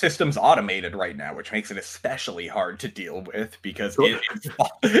lot of the system's automated right now, which makes it especially hard to deal with because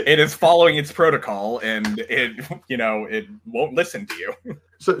it is following its protocol and it won't listen to you.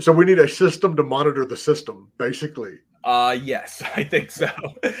 So we need a system to monitor the system, basically. Yes, I think so.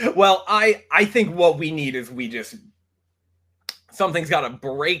 Well, I think what we need is something's got to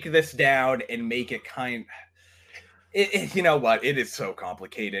break this down and make it you know what? It is so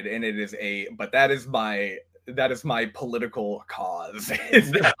complicated, and but that is my political cause.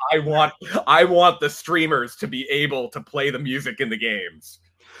 Is that I want the streamers to be able to play the music in the games.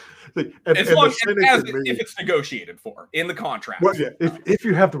 If it's negotiated for in the contract. Well, yeah, if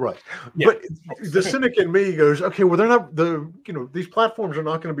you have the right. Yeah. But the cynic in me goes, okay, well, they're not these platforms are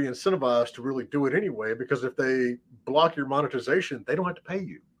not going to be incentivized to really do it anyway, because if they block your monetization, they don't have to pay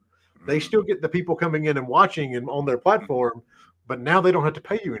you. They still get the people coming in and watching and on their platform, but now they don't have to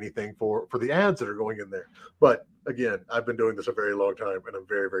pay you anything for the ads that are going in there. But again, I've been doing this a very long time, and I'm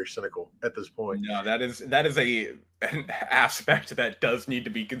very, very cynical at this point. No, that is an aspect that does need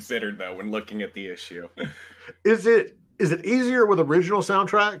to be considered, though, when looking at the issue. Is it easier with original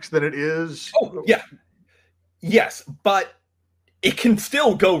soundtracks than it is? Oh, yeah. Yes, but it can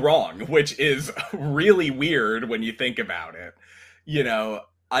still go wrong, which is really weird when you think about it.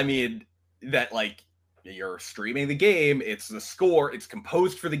 I mean, that you're streaming the game, it's the score, it's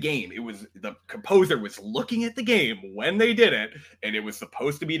composed for the game. The composer was looking at the game when they did it, and it was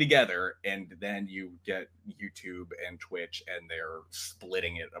supposed to be together, and then you get YouTube and Twitch and they're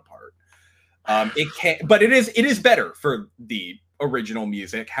splitting it apart. But it is better for the original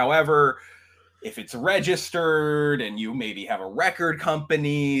music. However, if it's registered and you maybe have a record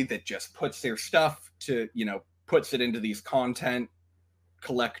company that just puts their stuff puts it into these content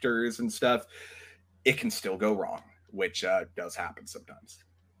collectors and stuff, it can still go wrong, which does happen sometimes.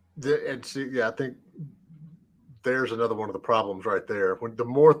 I think there's another one of the problems right there. When the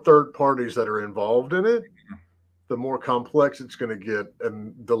more third parties that are involved in it, the more complex it's going to get,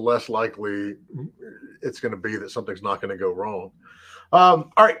 and the less likely it's going to be that something's not going to go wrong.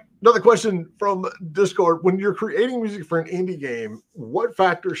 All right, another question from Discord. When you're creating music for an indie game, what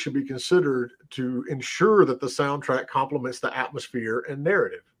factors should be considered to ensure that the soundtrack complements the atmosphere and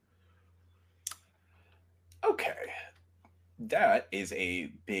narrative? Okay, that is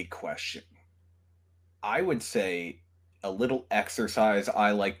a big question. I would say a little exercise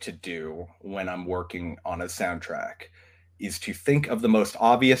I like to do when I'm working on a soundtrack is to think of the most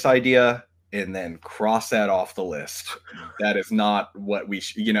obvious idea and then cross that off the list. That is not what we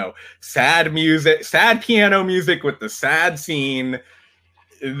sad music, sad piano music with the sad scene.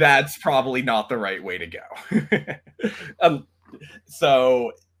 That's probably not the right way to go.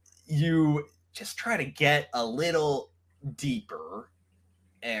 So you just try to get a little deeper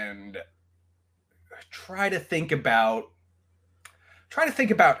and try to think about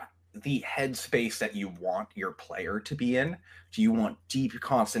the headspace that you want your player to be in. Do you want deep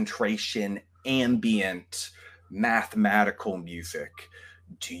concentration, ambient, mathematical music?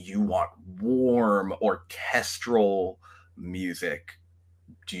 Do you want warm orchestral music?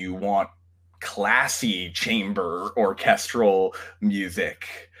 Do you want classy chamber orchestral music?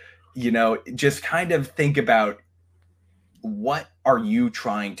 Just kind of think about, what are you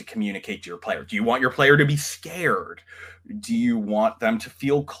trying to communicate to your player? Do you want your player to be scared? Do you want them to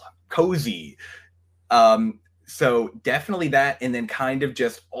feel cozy? So definitely that, and then kind of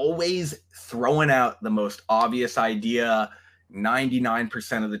just always throwing out the most obvious idea.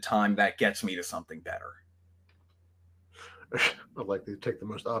 99% of the time, that gets me to something better. I'd like to take the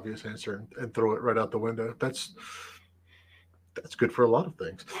most obvious answer and throw it right out the window. That's good for a lot of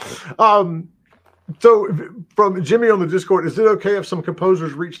things. So from Jimmy on the Discord, is it okay if some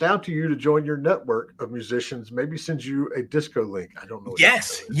composers reached out to you to join your network of musicians, maybe send you a disco link? I don't know.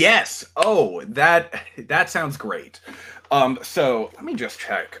 Yes. Oh, that sounds great. So let me just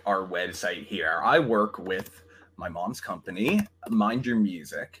check our website here. I work with my mom's company, Mind Your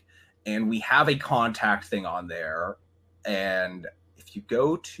Music, and we have a contact thing on there. And if you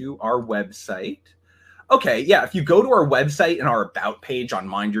go to our website, if you go to our website and our about page on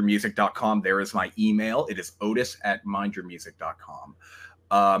mindyourmusic.com, there is my email. It is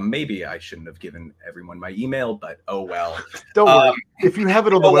otis@mindyourmusic.com. Maybe I shouldn't have given everyone my email, but oh well. Don't worry. If you have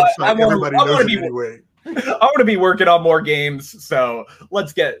it on the website, everybody knows it anyway. I want to be working on more games, so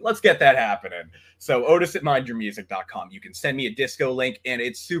let's get that happening. So Otis at mindyourmusic.com. You can send me a Disco link, and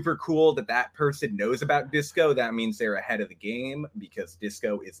it's super cool that that person knows about Disco. That means they're ahead of the game because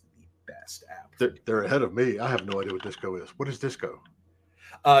Disco is the best app. They're ahead of me. I have no idea what Disco is. What is Disco?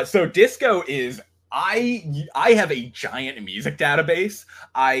 So Disco is I have a giant music database.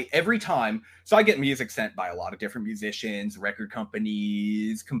 Every time, so I get music sent by a lot of different musicians, record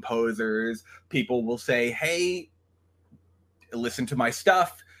companies, composers. People will say, "Hey, listen to my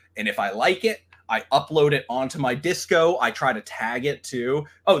stuff," and if I like it, I upload it onto my Disco. I try to tag it too.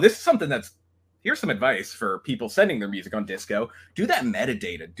 Oh, this is something here's some advice for people sending their music on Disco. Do that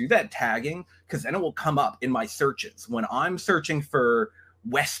metadata, do that tagging, because then it will come up in my searches. When I'm searching for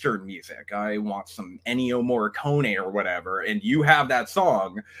Western music, I want some Ennio Morricone or whatever, and you have that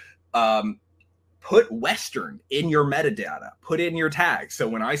song, put Western in your metadata, put in your tag. So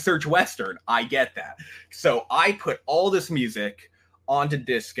when I search Western, I get that. So I put all this music onto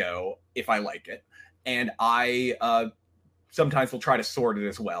Disco if I like it, and I sometimes will try to sort it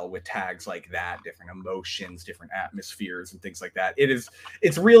as well with tags like that, different emotions, different atmospheres, and things like that.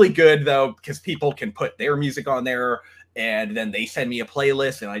 It's really good though, because people can put their music on there, and then they send me a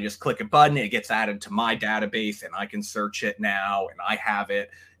playlist, and I just click a button, and it gets added to my database, and I can search it now, and I have it.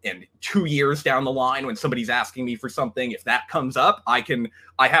 And 2 years down the line, when somebody's asking me for something, if that comes up, I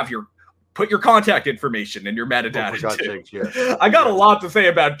have put your contact information in your metadata too. Yes. I got a lot to say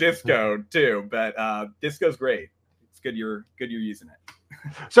about Disco too, but Disco's great. It's good you're using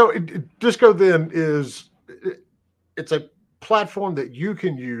it. So Disco then it's a platform that you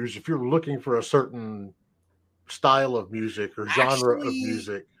can use if you're looking for a certain style of music or genre of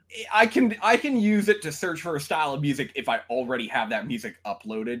music. I can use it to search for a style of music if I already have that music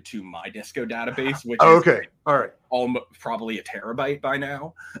uploaded to my Disco database, which is all right, probably a terabyte by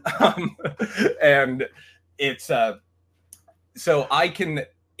now. And it's so I can,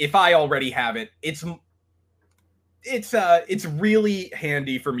 if I already have it, it's really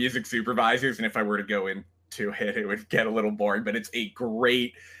handy for music supervisors, and if I were to go into it would get a little boring, but it's a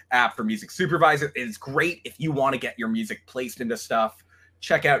great app for music supervisors. It's great if you want to get your music placed into stuff.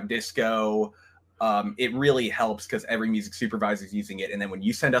 Check out Disco. It really helps because every music supervisor is using it. And then when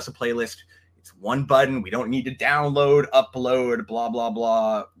you send us a playlist, it's one button. We don't need to download, upload, blah, blah,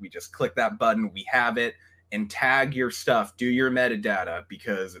 blah. We just click that button. We have it, and tag your stuff. Do your metadata,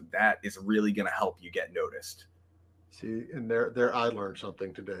 because that is really going to help you get noticed. See, and there I learned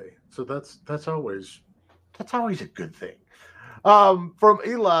something today. So that's always a good thing. From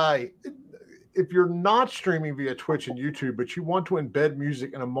Eli, if you're not streaming via Twitch and YouTube, but you want to embed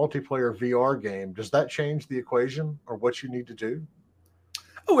music in a multiplayer VR game, does that change the equation or what you need to do?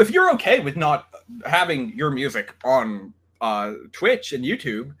 Oh, if you're okay with not having your music on Twitch and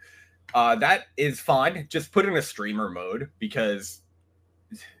YouTube, that is fine. Just put in a streamer mode, because,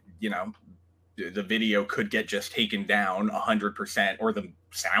 the video could get just taken down 100%, or the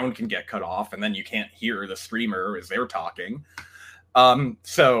sound can get cut off, and then you can't hear the streamer as they're talking. How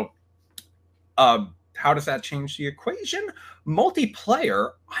does that change the equation?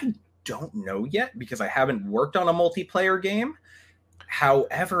 Multiplayer, I don't know yet, because I haven't worked on a multiplayer game.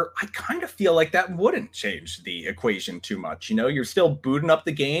 However, I kind of feel like that wouldn't change the equation too much. You're still booting up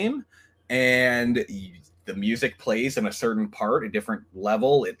the game, and the music plays in a certain part, a different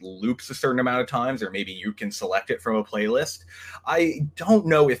level. It loops a certain amount of times, or maybe you can select it from a playlist. I don't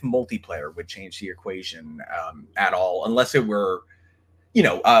know if multiplayer would change the equation at all, unless it were,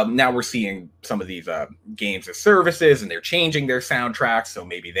 now we're seeing some of these games as services, and they're changing their soundtracks. So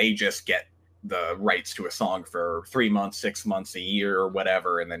maybe they just get the rights to a song for 3 months, 6 months, a year, or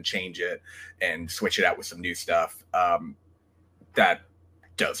whatever, and then change it and switch it out with some new stuff. That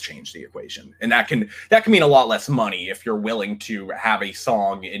does change the equation, and that can mean a lot less money if you're willing to have a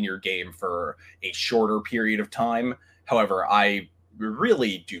song in your game for a shorter period of time. However, I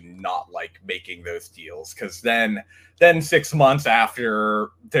really do not like making those deals, because then 6 months after,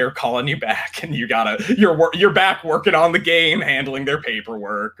 they're calling you back, and you're back working on the game, handling their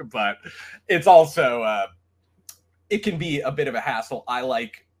paperwork. But it's also it can be a bit of a hassle. I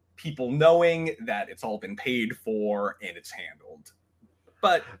like people knowing that it's all been paid for and it's handled.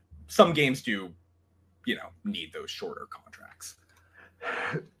 But some games do, need those shorter contracts.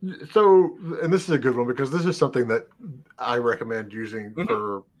 So, and this is a good one, because this is something that I recommend using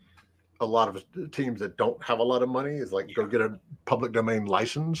for a lot of teams that don't have a lot of money, is go get a public domain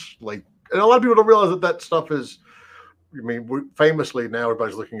license. And a lot of people don't realize that stuff is, famously now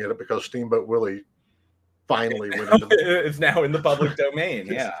everybody's looking at it because Steamboat Willie finally went it's now in the public domain.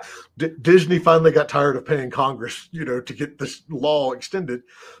 Yeah. Disney finally got tired of paying Congress, to get this law extended.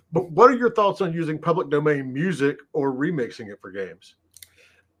 But what are your thoughts on using public domain music or remixing it for games?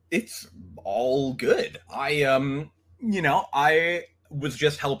 It's all good. I was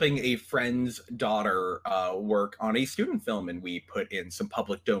just helping a friend's daughter work on a student film, and we put in some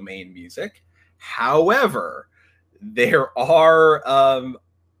public domain music. However, there are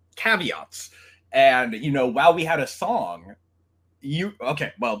caveats. And, while we had a song,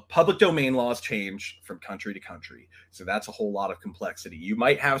 public domain laws change from country to country. So that's a whole lot of complexity. You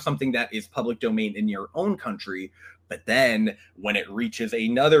might have something that is public domain in your own country, but then when it reaches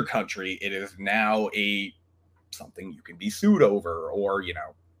another country, it is now something you can be sued over, or,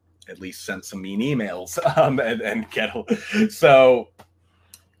 at least send some mean emails and get. So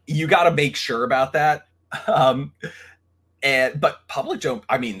you got to make sure about that. But public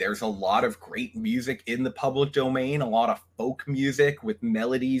domain, there's a lot of great music in the public domain, a lot of folk music with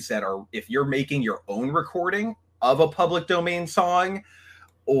melodies that are, if you're making your own recording of a public domain song,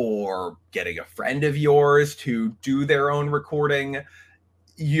 or getting a friend of yours to do their own recording,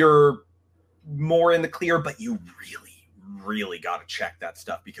 you're more in the clear, but you really got to check that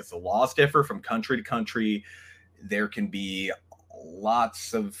stuff, because the laws differ from country to country. There can be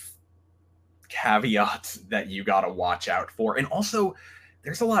lots of caveats that you got to watch out for. And also,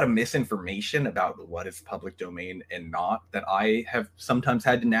 there's a lot of misinformation about what is public domain and not, that I have sometimes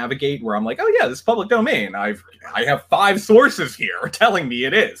had to navigate, where I'm like, oh yeah, this is public domain. I have 5 sources here telling me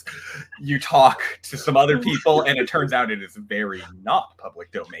it is. You talk to some other people and it turns out it is very not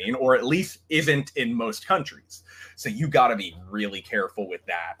public domain, or at least isn't in most countries. So you got to be really careful with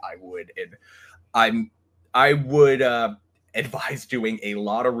that. I would advise doing a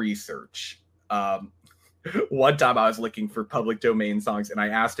lot of research. One time I was looking for public domain songs, and I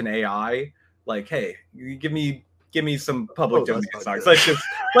asked an AI, like, hey, give me some public domain songs. Let's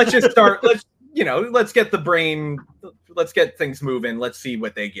just start. Let's get things moving. Let's see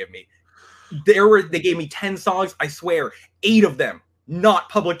what they give me. They gave me 10 songs. I swear, 8 of them not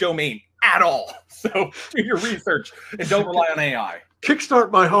public domain at all. So do your research and don't rely on AI.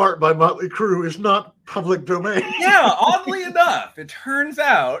 Kickstart My Heart by Motley Crue is not public domain. Yeah, oddly enough, it turns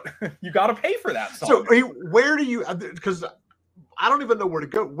out you got to pay for that song. So where do you, because I don't even know where to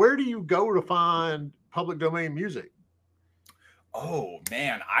go. Where do you go to find public domain music? Oh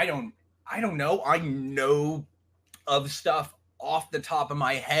man, I don't know. I know of stuff off the top of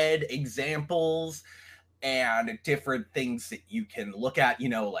my head, examples and different things that you can look at,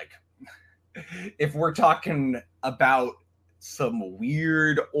 like if we're talking about some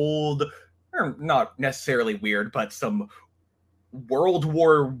weird old, or not necessarily weird, but some World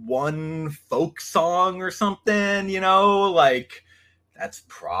War I folk song or something, like that's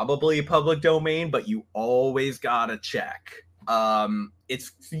probably public domain, but you always gotta check.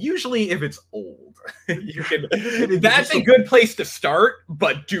 It's usually, if it's old, that's a good place to start,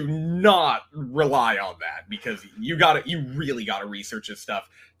 but do not rely on that, because you really gotta research this stuff.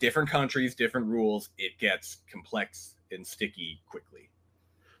 Different countries, different rules. It gets complex and sticky quickly.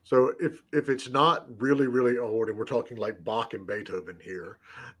 So if it's not really, really old, and we're talking like Bach and Beethoven here,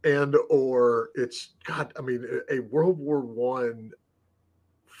 or it's a World War I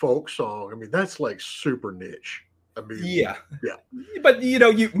folk song, that's like super niche. Yeah. But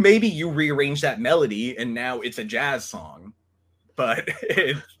you rearrange that melody and now it's a jazz song. But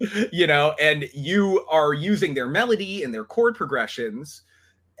and you are using their melody and their chord progressions,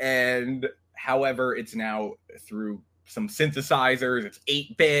 and however it's now through some synthesizers, it's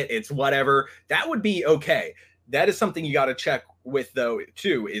 8-bit, it's whatever, that would be okay. That is something you got to check with, though,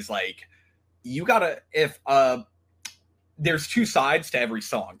 too, is like, you got to, if there's 2 sides to every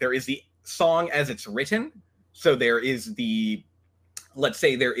song. There is the song as it's written. So there is let's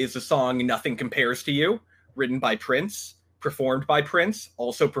say there is a song, Nothing Compares to You, written by Prince, performed by Prince,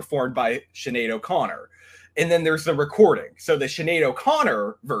 also performed by Sinead O'Connor. And then there's the recording. So the Sinead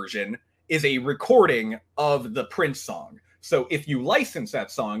O'Connor version is a recording of the Prince song. So if you license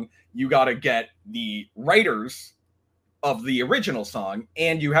that song, you got to get the writers of the original song,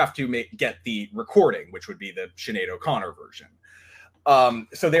 and you have to get the recording, which would be the Sinead O'Connor version.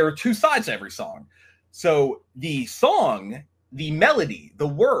 So there are 2 sides to every song. So the song, the melody, the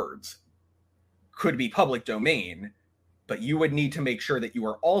words could be public domain, but you would need to make sure that you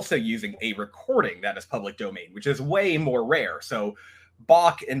are also using a recording that is public domain, which is way more rare. So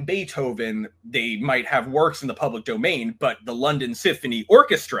Bach and Beethoven, they might have works in the public domain, but the London Symphony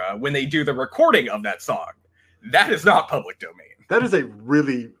Orchestra, when they do the recording of that song, that is not public domain. That is a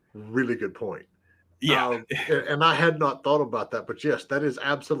really, really good point. Yeah. And I had not thought about that, but yes, that is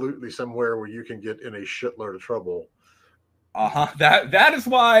absolutely somewhere where you can get in a shitload of trouble. That is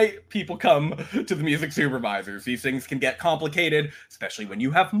why people come to the music supervisors. These things can get complicated, especially when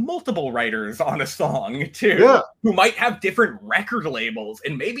you have multiple writers on a song too, who might have different record labels,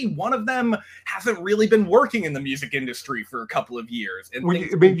 and maybe one of them hasn't really been working in the music industry for a couple of years.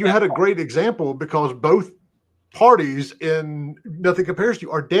 And you had a great example because both parties in Nothing Compares to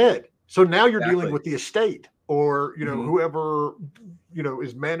You are dead. So now you're dealing with the estate or, whoever,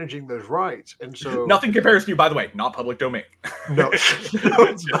 is managing those rights. And so Nothing Compares to You, by the way, not public domain. No, it's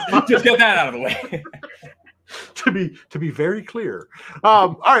not. Just get that out of the way. to be very clear.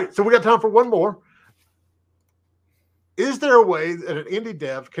 All right. So we got time for one more. Is there a way that an indie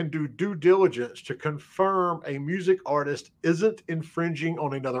dev can do due diligence to confirm a music artist isn't infringing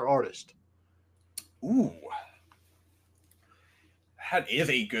on another artist? Ooh. That is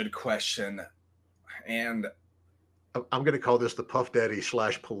a good question. And I'm going to call this the Puff Daddy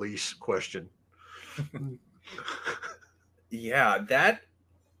 / police question. Yeah,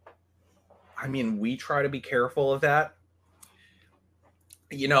 we try to be careful of that.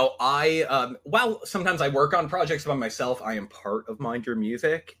 While sometimes I work on projects by myself, I am part of Mind Your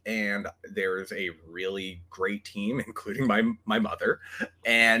Music, and there's a really great team, including my mother,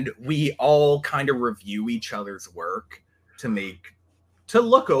 and we all kind of review each other's work to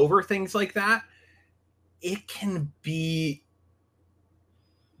look over things like that. That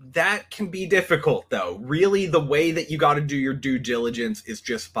can be difficult, though. Really, the way that you got to do your due diligence is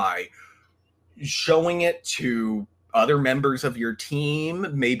just by showing it to other members of your team,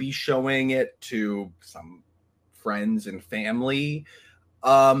 maybe showing it to some friends and family,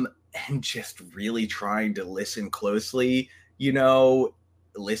 and just really trying to listen closely,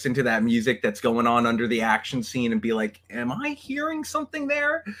 listen to that music that's going on under the action scene and be like, am I hearing something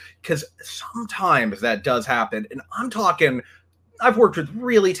there? Because sometimes that does happen. And I've worked with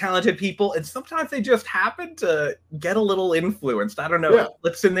really talented people, and sometimes they just happen to get a little influenced. I don't know, it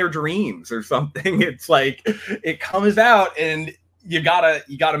slips in their dreams or something. It's like it comes out, and you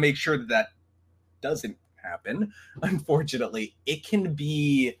gotta make sure that doesn't happen. Unfortunately,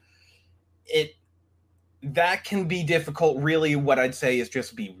 that can be difficult. Really, what I'd say is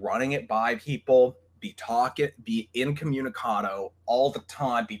just be running it by people, be incommunicado all the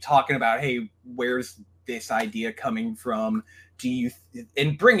time, be talking about, hey, where's this idea coming from?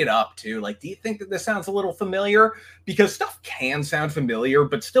 And bring it up too. Like, do you think that this sounds a little familiar? Because stuff can sound familiar,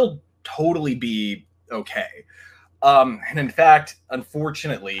 but still totally be okay. And in fact,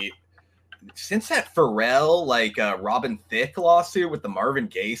 unfortunately, since that Pharrell, Robin Thicke lawsuit with the Marvin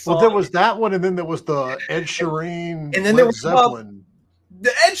Gaye song. Well, there was that one, and then there was the Ed Sheeran, and then there was Zeppelin. The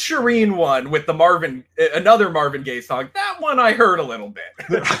Ed Sheeran one with the another Marvin Gaye song. That one I heard a little bit.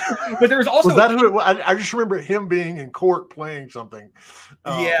 But there's also was that who it was? I just remember him being in court playing something.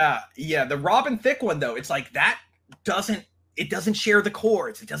 Yeah. The Robin Thicke one, though, it's like that doesn't share the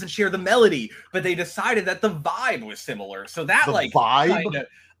chords, it doesn't share the melody, but they decided that the vibe was similar. So that vibe.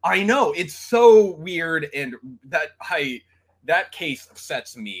 I know, it's so weird, and that case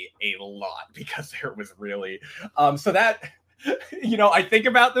upsets me a lot because there was really so that I think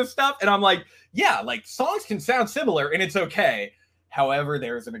about this stuff and I'm like, yeah, songs can sound similar and it's okay. However,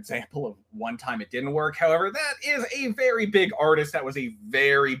 there's an example of one time it didn't work. However, that is a very big artist. That was a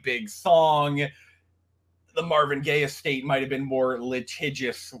very big song. The Marvin Gaye estate might have been more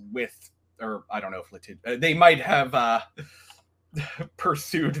litigious or I don't know if they might have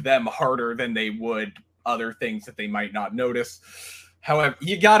pursued them harder than they would other things that they might not notice. However,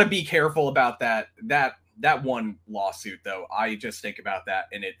 you got to be careful about that one lawsuit, though. I just think about that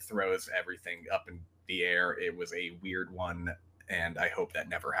and it throws everything up in the air. It was a weird one, and I hope that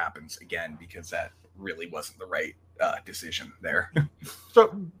never happens again because that really wasn't the right decision there. So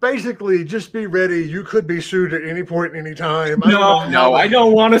basically, just be ready. You could be sued at any point, any time. I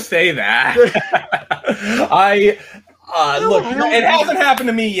don't want to say that. Look, it hasn't happened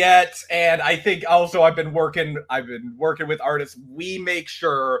to me yet, and I think also I've been working with artists. We make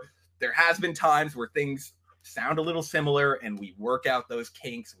sure there has been times where things sound a little similar, and we work out those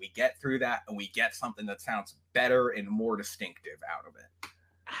kinks. We get through that, and we get something that sounds better and more distinctive out of it.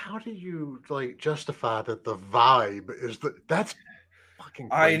 How do you justify that the vibe is that's fucking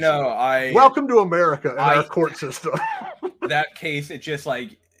crazy. I know. Welcome to America and our court system. That case, it just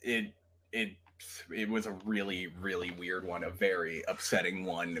it was a really, really weird one, a very upsetting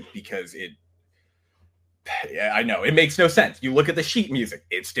one because I know it makes no sense. You look at the sheet music,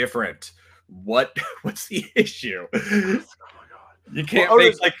 it's different. What's the issue? Oh my God. You can't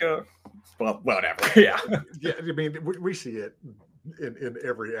make whatever. Yeah. Yeah. I mean, we see it in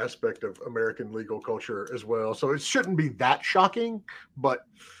every aspect of American legal culture as well. So it shouldn't be that shocking, but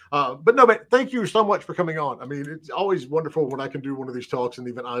no, man, thank you so much for coming on. I mean, it's always wonderful when I can do one of these talks and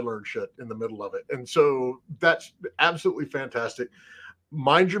even I learn shit in the middle of it. And so that's absolutely fantastic.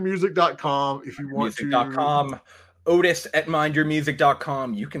 Mindyourmusic.com if you want Music.com. Otis at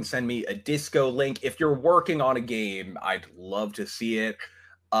mindyourmusic.com. You can send me a disco link. If you're working on a game, I'd love to see it.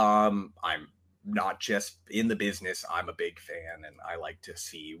 I'm not just in the business, I'm a big fan and I like to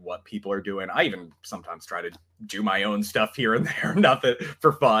see what people are doing. I even sometimes try to do my own stuff here and there, nothing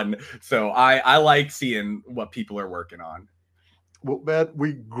for fun. So I like seeing what people are working on. Well, Matt,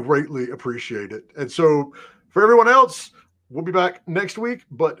 we greatly appreciate it. And so for everyone else, we'll be back next week,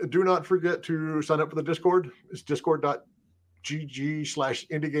 but do not forget to sign up for the Discord. It's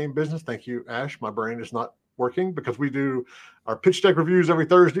discord.gg/indiegamebusiness. Thank you, Ash. My brain is not working because we do our pitch deck reviews every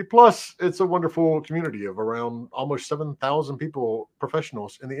Thursday. Plus, it's a wonderful community of around almost 7,000 people,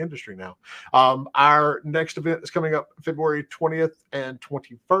 professionals in the industry now. Our next event is coming up February 20th and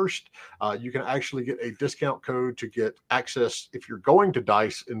 21st. You can actually get a discount code to get access if you're going to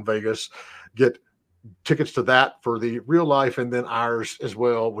DICE in Vegas. Get tickets to that for the real life and then ours as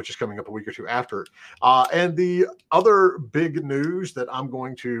well, which is coming up a week or two after. And the other big news that I'm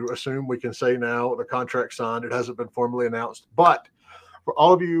going to assume we can say now, the contract signed, it hasn't been formally announced, but for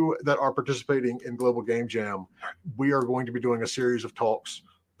all of you that are participating in Global Game Jam, we are going to be doing a series of talks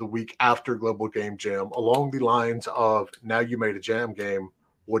the week after Global Game Jam along the lines of, now you made a jam game,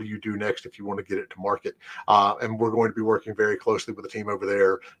 what do you do next if you want to get it to market? And we're going to be working very closely with the team over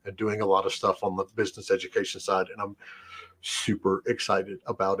there and doing a lot of stuff on the business education side. And I'm super excited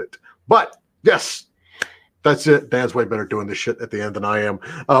about it. But yes, that's it. Dan's way better doing this shit at the end than I am.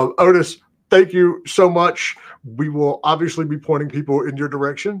 Otis, thank you so much. We will obviously be pointing people in your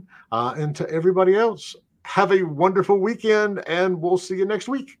direction. And to everybody else, have a wonderful weekend and we'll see you next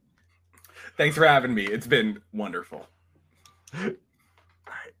week. Thanks for having me. It's been wonderful.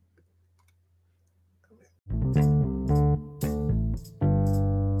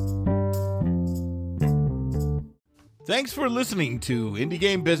 Thanks for listening to Indie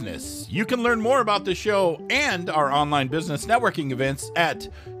Game Business. You can learn more about the show and our online business networking events at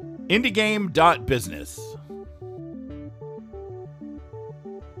indiegame.business.